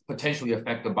the potentially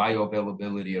affect the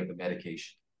bioavailability of the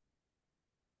medication.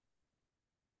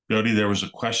 Jodie, there was a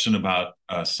question about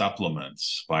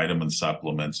supplements, vitamin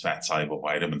supplements, fat-soluble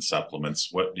vitamin supplements.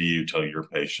 What do you tell your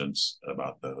patients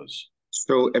about those?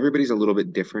 So everybody's a little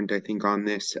bit different, I think, on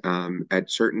this.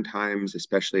 At certain times,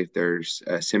 especially if there's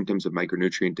symptoms of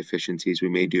micronutrient deficiencies, we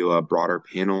may do a broader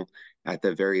panel. At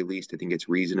the very least, I think it's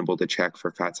reasonable to check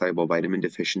for fat-soluble vitamin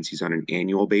deficiencies on an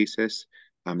annual basis.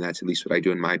 That's at least what I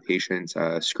do in my patients,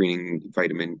 screening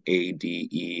vitamin A, D,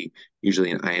 E,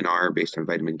 usually an INR based on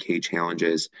vitamin K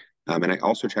challenges. And I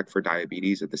also check for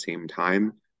diabetes at the same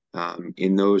time.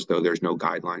 In those, though, there's no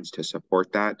guidelines to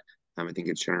support that. I think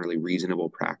it's generally reasonable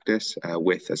practice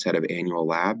with a set of annual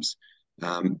labs.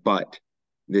 But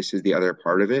this is the other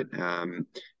part of it.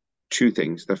 Two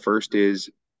things. The first is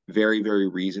very, very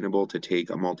reasonable to take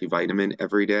a multivitamin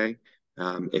every day.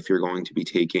 If you're going to be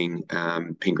taking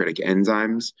pancreatic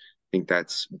enzymes, I think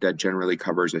that generally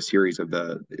covers a series of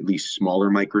the at least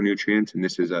smaller micronutrients. And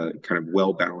this is a kind of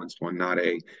well-balanced one, not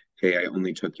a, hey, I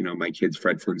only took, my kid's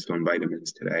Fred Flintstone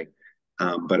vitamins today.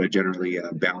 But a generally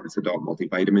balanced adult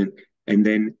multivitamin. And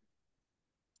then,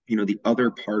 the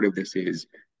other part of this is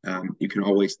you can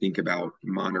always think about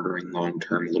monitoring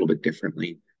long-term a little bit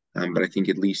differently. But I think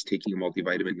at least taking a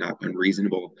multivitamin, not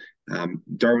unreasonable.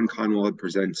 Darwin Conwell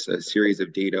presents a series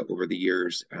of data over the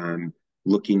years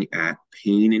looking at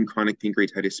pain in chronic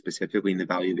pancreatitis, specifically in the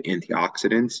value of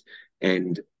antioxidants,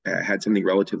 and had something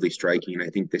relatively striking. And I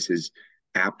think this is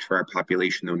apt for our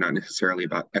population, though not necessarily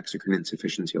about exocrine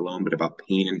insufficiency alone, but about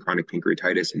pain and chronic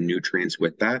pancreatitis and nutrients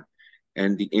with that.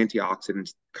 And the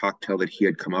antioxidants cocktail that he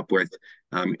had come up with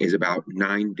is about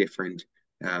 9 different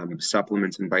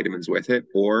supplements and vitamins with it,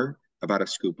 or about a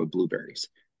scoop of blueberries.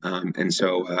 And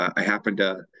so I happen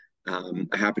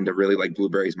to really like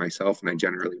blueberries myself, and I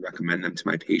generally recommend them to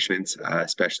my patients,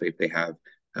 especially if they have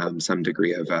some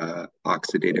degree of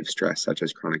oxidative stress, such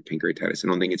as chronic pancreatitis. I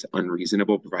don't think it's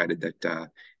unreasonable, provided that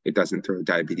it doesn't throw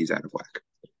diabetes out of whack.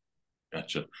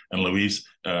 Gotcha. And Louise,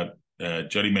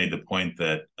 Jodie made the point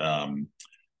that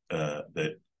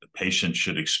that patients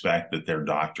should expect that their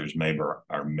doctors maybe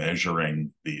are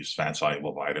measuring these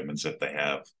fat-soluble vitamins if they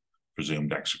have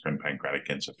presumed exocrine pancreatic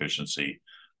insufficiency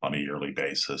on a yearly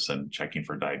basis, and checking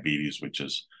for diabetes, which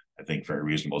is, I think, very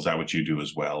reasonable. Is that what you do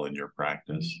as well in your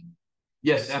practice?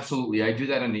 Yes, absolutely. I do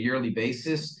that on a yearly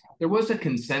basis. There was a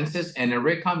consensus and a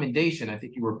recommendation. I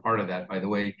think you were part of that, by the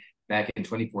way, back in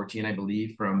 2014, I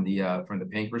believe, from the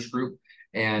Pancreas group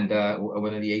and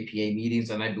one of the APA meetings.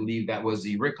 And I believe that was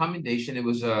the recommendation. It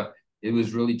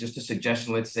was really just a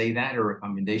suggestion, let's say that, or a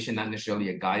recommendation, not necessarily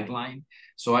a guideline.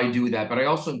 So I do that, but I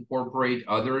also incorporate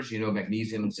others,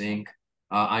 magnesium, zinc,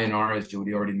 INR, as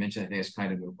Jodie already mentioned. I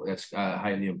think that's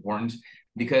highly important,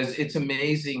 because it's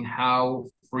amazing how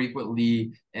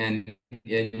frequently, and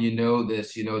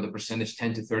the percentage,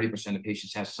 10 to 30% of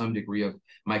patients have some degree of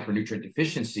micronutrient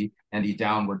deficiency, and the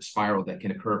downward spiral that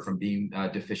can occur from being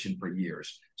deficient for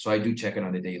years. So I do check it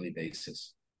on a daily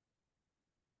basis.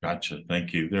 Gotcha.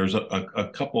 Thank you. There's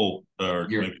a couple or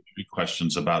maybe 3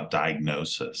 questions about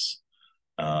diagnosis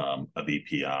of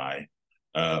EPI.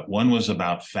 One was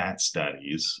about fat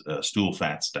studies, stool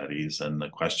fat studies, and the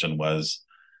question was,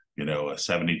 a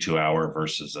 72-hour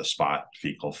versus a spot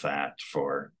fecal fat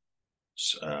for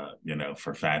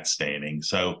fat staining.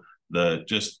 So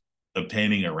just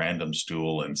obtaining a random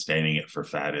stool and staining it for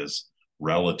fat is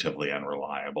relatively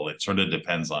unreliable. It sort of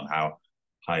depends on how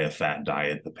high a fat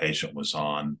diet the patient was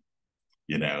on,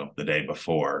 the day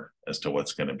before, as to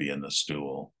what's going to be in the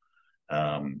stool.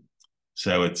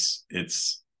 So it's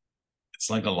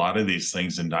like a lot of these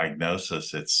things in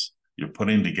diagnosis. You're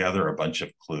putting together a bunch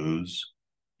of clues.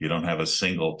 You don't have a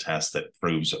single test that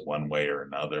proves it one way or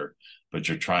another, but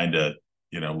you're trying to,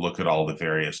 look at all the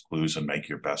various clues and make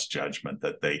your best judgment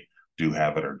that they do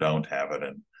have it or don't have it.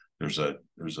 And there's a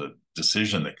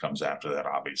decision that comes after that,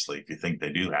 obviously. If you think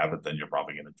they do have it, then you're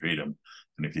probably going to treat them.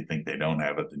 And if you think they don't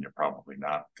have it, then you're probably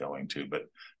not going to. But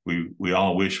we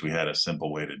all wish we had a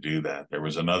simple way to do that. There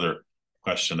was another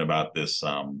question about this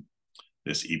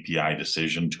EPI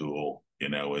decision tool.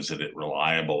 Is it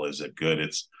reliable? Is it good?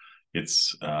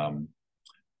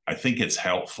 I think it's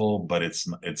helpful, but it's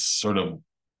sort of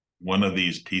one of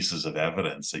these pieces of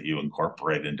evidence that you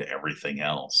incorporate into everything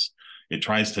else. It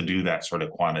tries to do that sort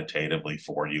of quantitatively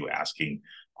for you, asking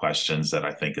questions that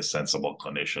I think a sensible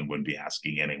clinician would be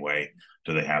asking anyway.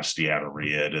 Do they have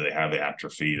steatorrhea? Do they have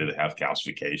atrophy? Do they have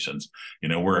calcifications?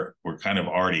 We're kind of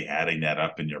already adding that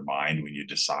up in your mind when you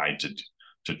decide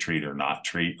to treat or not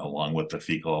treat, along with the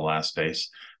fecal elastase.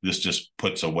 This just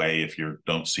puts away, if you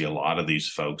don't see a lot of these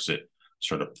folks, it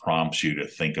sort of prompts you to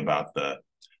think about the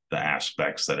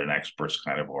aspects that an expert's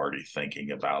kind of already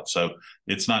thinking about. So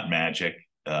it's not magic.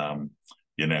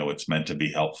 You know, it's meant to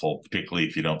be helpful, particularly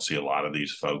if you don't see a lot of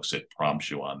these folks. It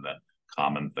prompts you on the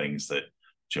common things that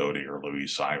Jodie or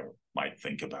Louise might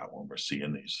think about when we're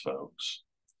seeing these folks.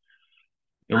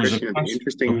 The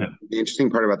interesting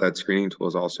part about that screening tool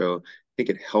is also, I think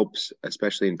it helps,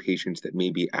 especially in patients that may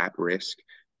be at risk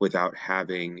without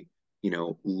having, you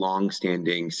know,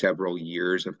 long-standing several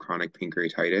years of chronic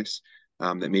pancreatitis,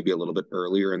 that may be a little bit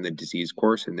earlier in the disease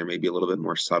course, and there may be a little bit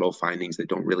more subtle findings that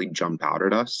don't really jump out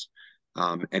at us.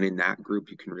 And in that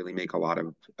group, you can really make do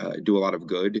a lot of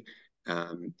good.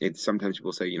 It's sometimes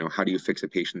people say, you know, how do you fix a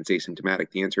patient that's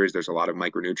asymptomatic? The answer is there's a lot of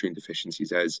micronutrient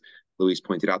deficiencies, as Louise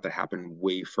pointed out, that happen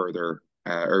way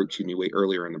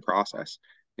earlier in the process.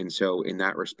 And so in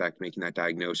that respect, making that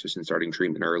diagnosis and starting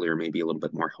treatment earlier may be a little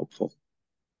bit more helpful.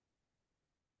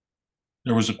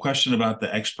 There was a question about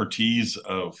the expertise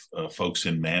of folks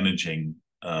in managing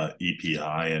EPI,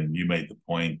 and you made the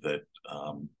point that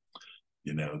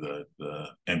you know, the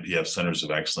NPF Centers of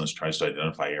Excellence tries to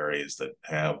identify areas that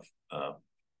have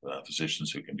physicians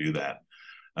who can do that.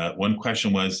 One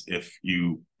question was, if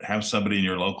you have somebody in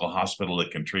your local hospital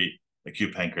that can treat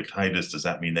acute pancreatitis, does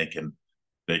that mean they can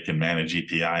manage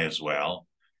EPI as well?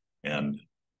 And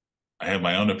I have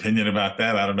my own opinion about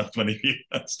that. I don't know if any of you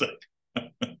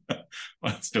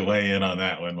wants to weigh in on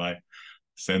that one. My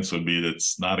sense would be that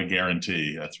it's not a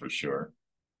guarantee, that's for sure.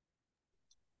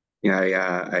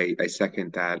 Yeah, I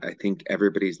second that. I think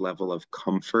everybody's level of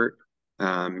comfort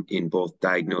in both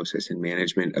diagnosis and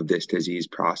management of this disease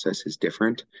process is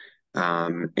different.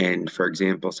 And for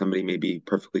example, somebody may be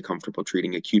perfectly comfortable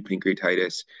treating acute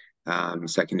pancreatitis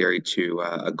secondary to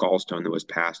a gallstone that was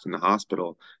passed in the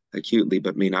hospital acutely,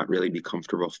 but may not really be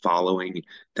comfortable following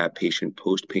that patient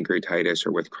post-pancreatitis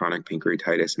or with chronic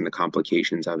pancreatitis and the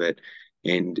complications of it.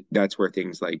 And that's where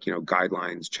things like, you know,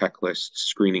 guidelines, checklists,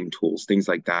 screening tools, things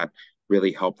like that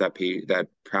really help that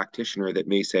practitioner that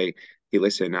may say, hey,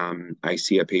 listen, I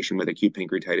see a patient with acute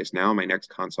pancreatitis now. My next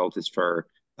consult is for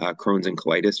Crohn's and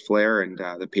colitis flare, and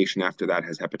the patient after that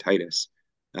has hepatitis.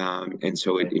 And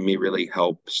so it may really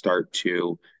help start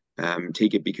to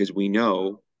take it, because we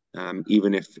know,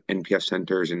 even if NPF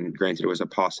centers, and granted it was a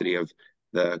paucity of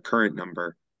the current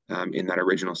number in that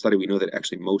original study, we know that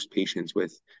actually most patients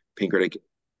with pancreatic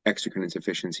exocrine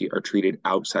insufficiency are treated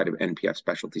outside of NPF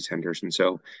specialty centers. And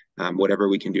so whatever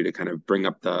we can do to kind of bring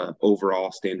up the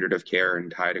overall standard of care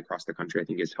and tie it across the country, I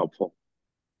think is helpful.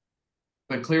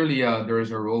 But clearly there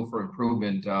is a role for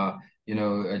improvement. You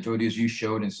know, Jodie, as you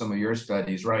showed in some of your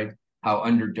studies, right, how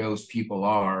underdosed people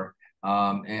are.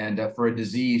 And for a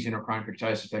disease, you know, chronic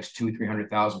pancreatitis affects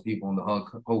 200,000-300,000 people in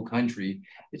the whole country.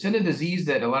 It's in a disease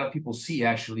that a lot of people see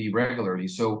actually regularly.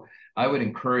 So I would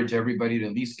encourage everybody to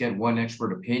at least get one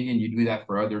expert opinion. You do that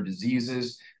for other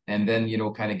diseases, and then, you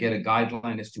know, kind of get a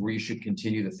guideline as to where you should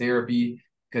continue the therapy,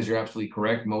 because you're absolutely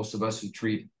correct. Most of us who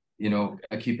treat, you know,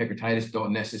 acute pancreatitis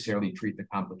don't necessarily treat the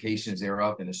complications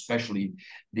thereof, and especially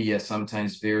the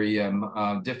sometimes very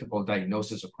difficult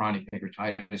diagnosis of chronic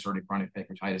pancreatitis, early chronic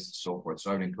pancreatitis, and so forth.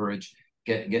 So I would encourage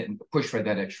push for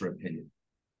that extra opinion.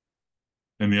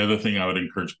 And the other thing I would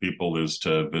encourage people is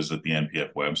to visit the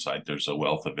NPF website. There's a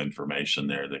wealth of information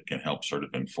there that can help sort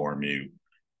of inform you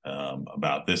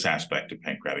about this aspect of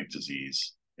pancreatic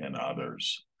disease and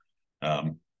others.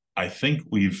 I think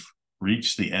we've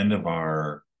reached the end of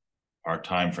our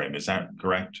time frame. Is that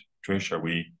correct, Trish? Are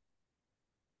we?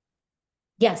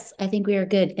 Yes, I think we are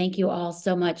good. Thank you all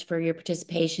so much for your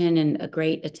participation and a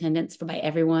great attendance by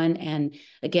everyone. And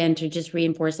again, to just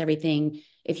reinforce everything,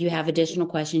 if you have additional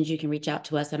questions, you can reach out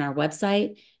to us on our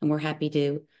website, and we're happy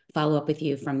to follow up with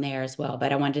you from there as well.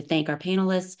 But I wanted to thank our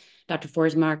panelists, Dr.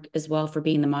 Forsmark as well for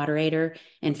being the moderator,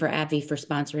 and for AbbVie for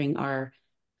sponsoring our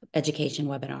education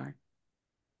webinar.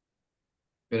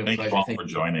 Thank you all for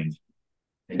joining.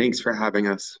 Thanks for having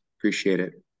us. Appreciate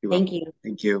it. Thank you.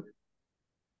 Thank you.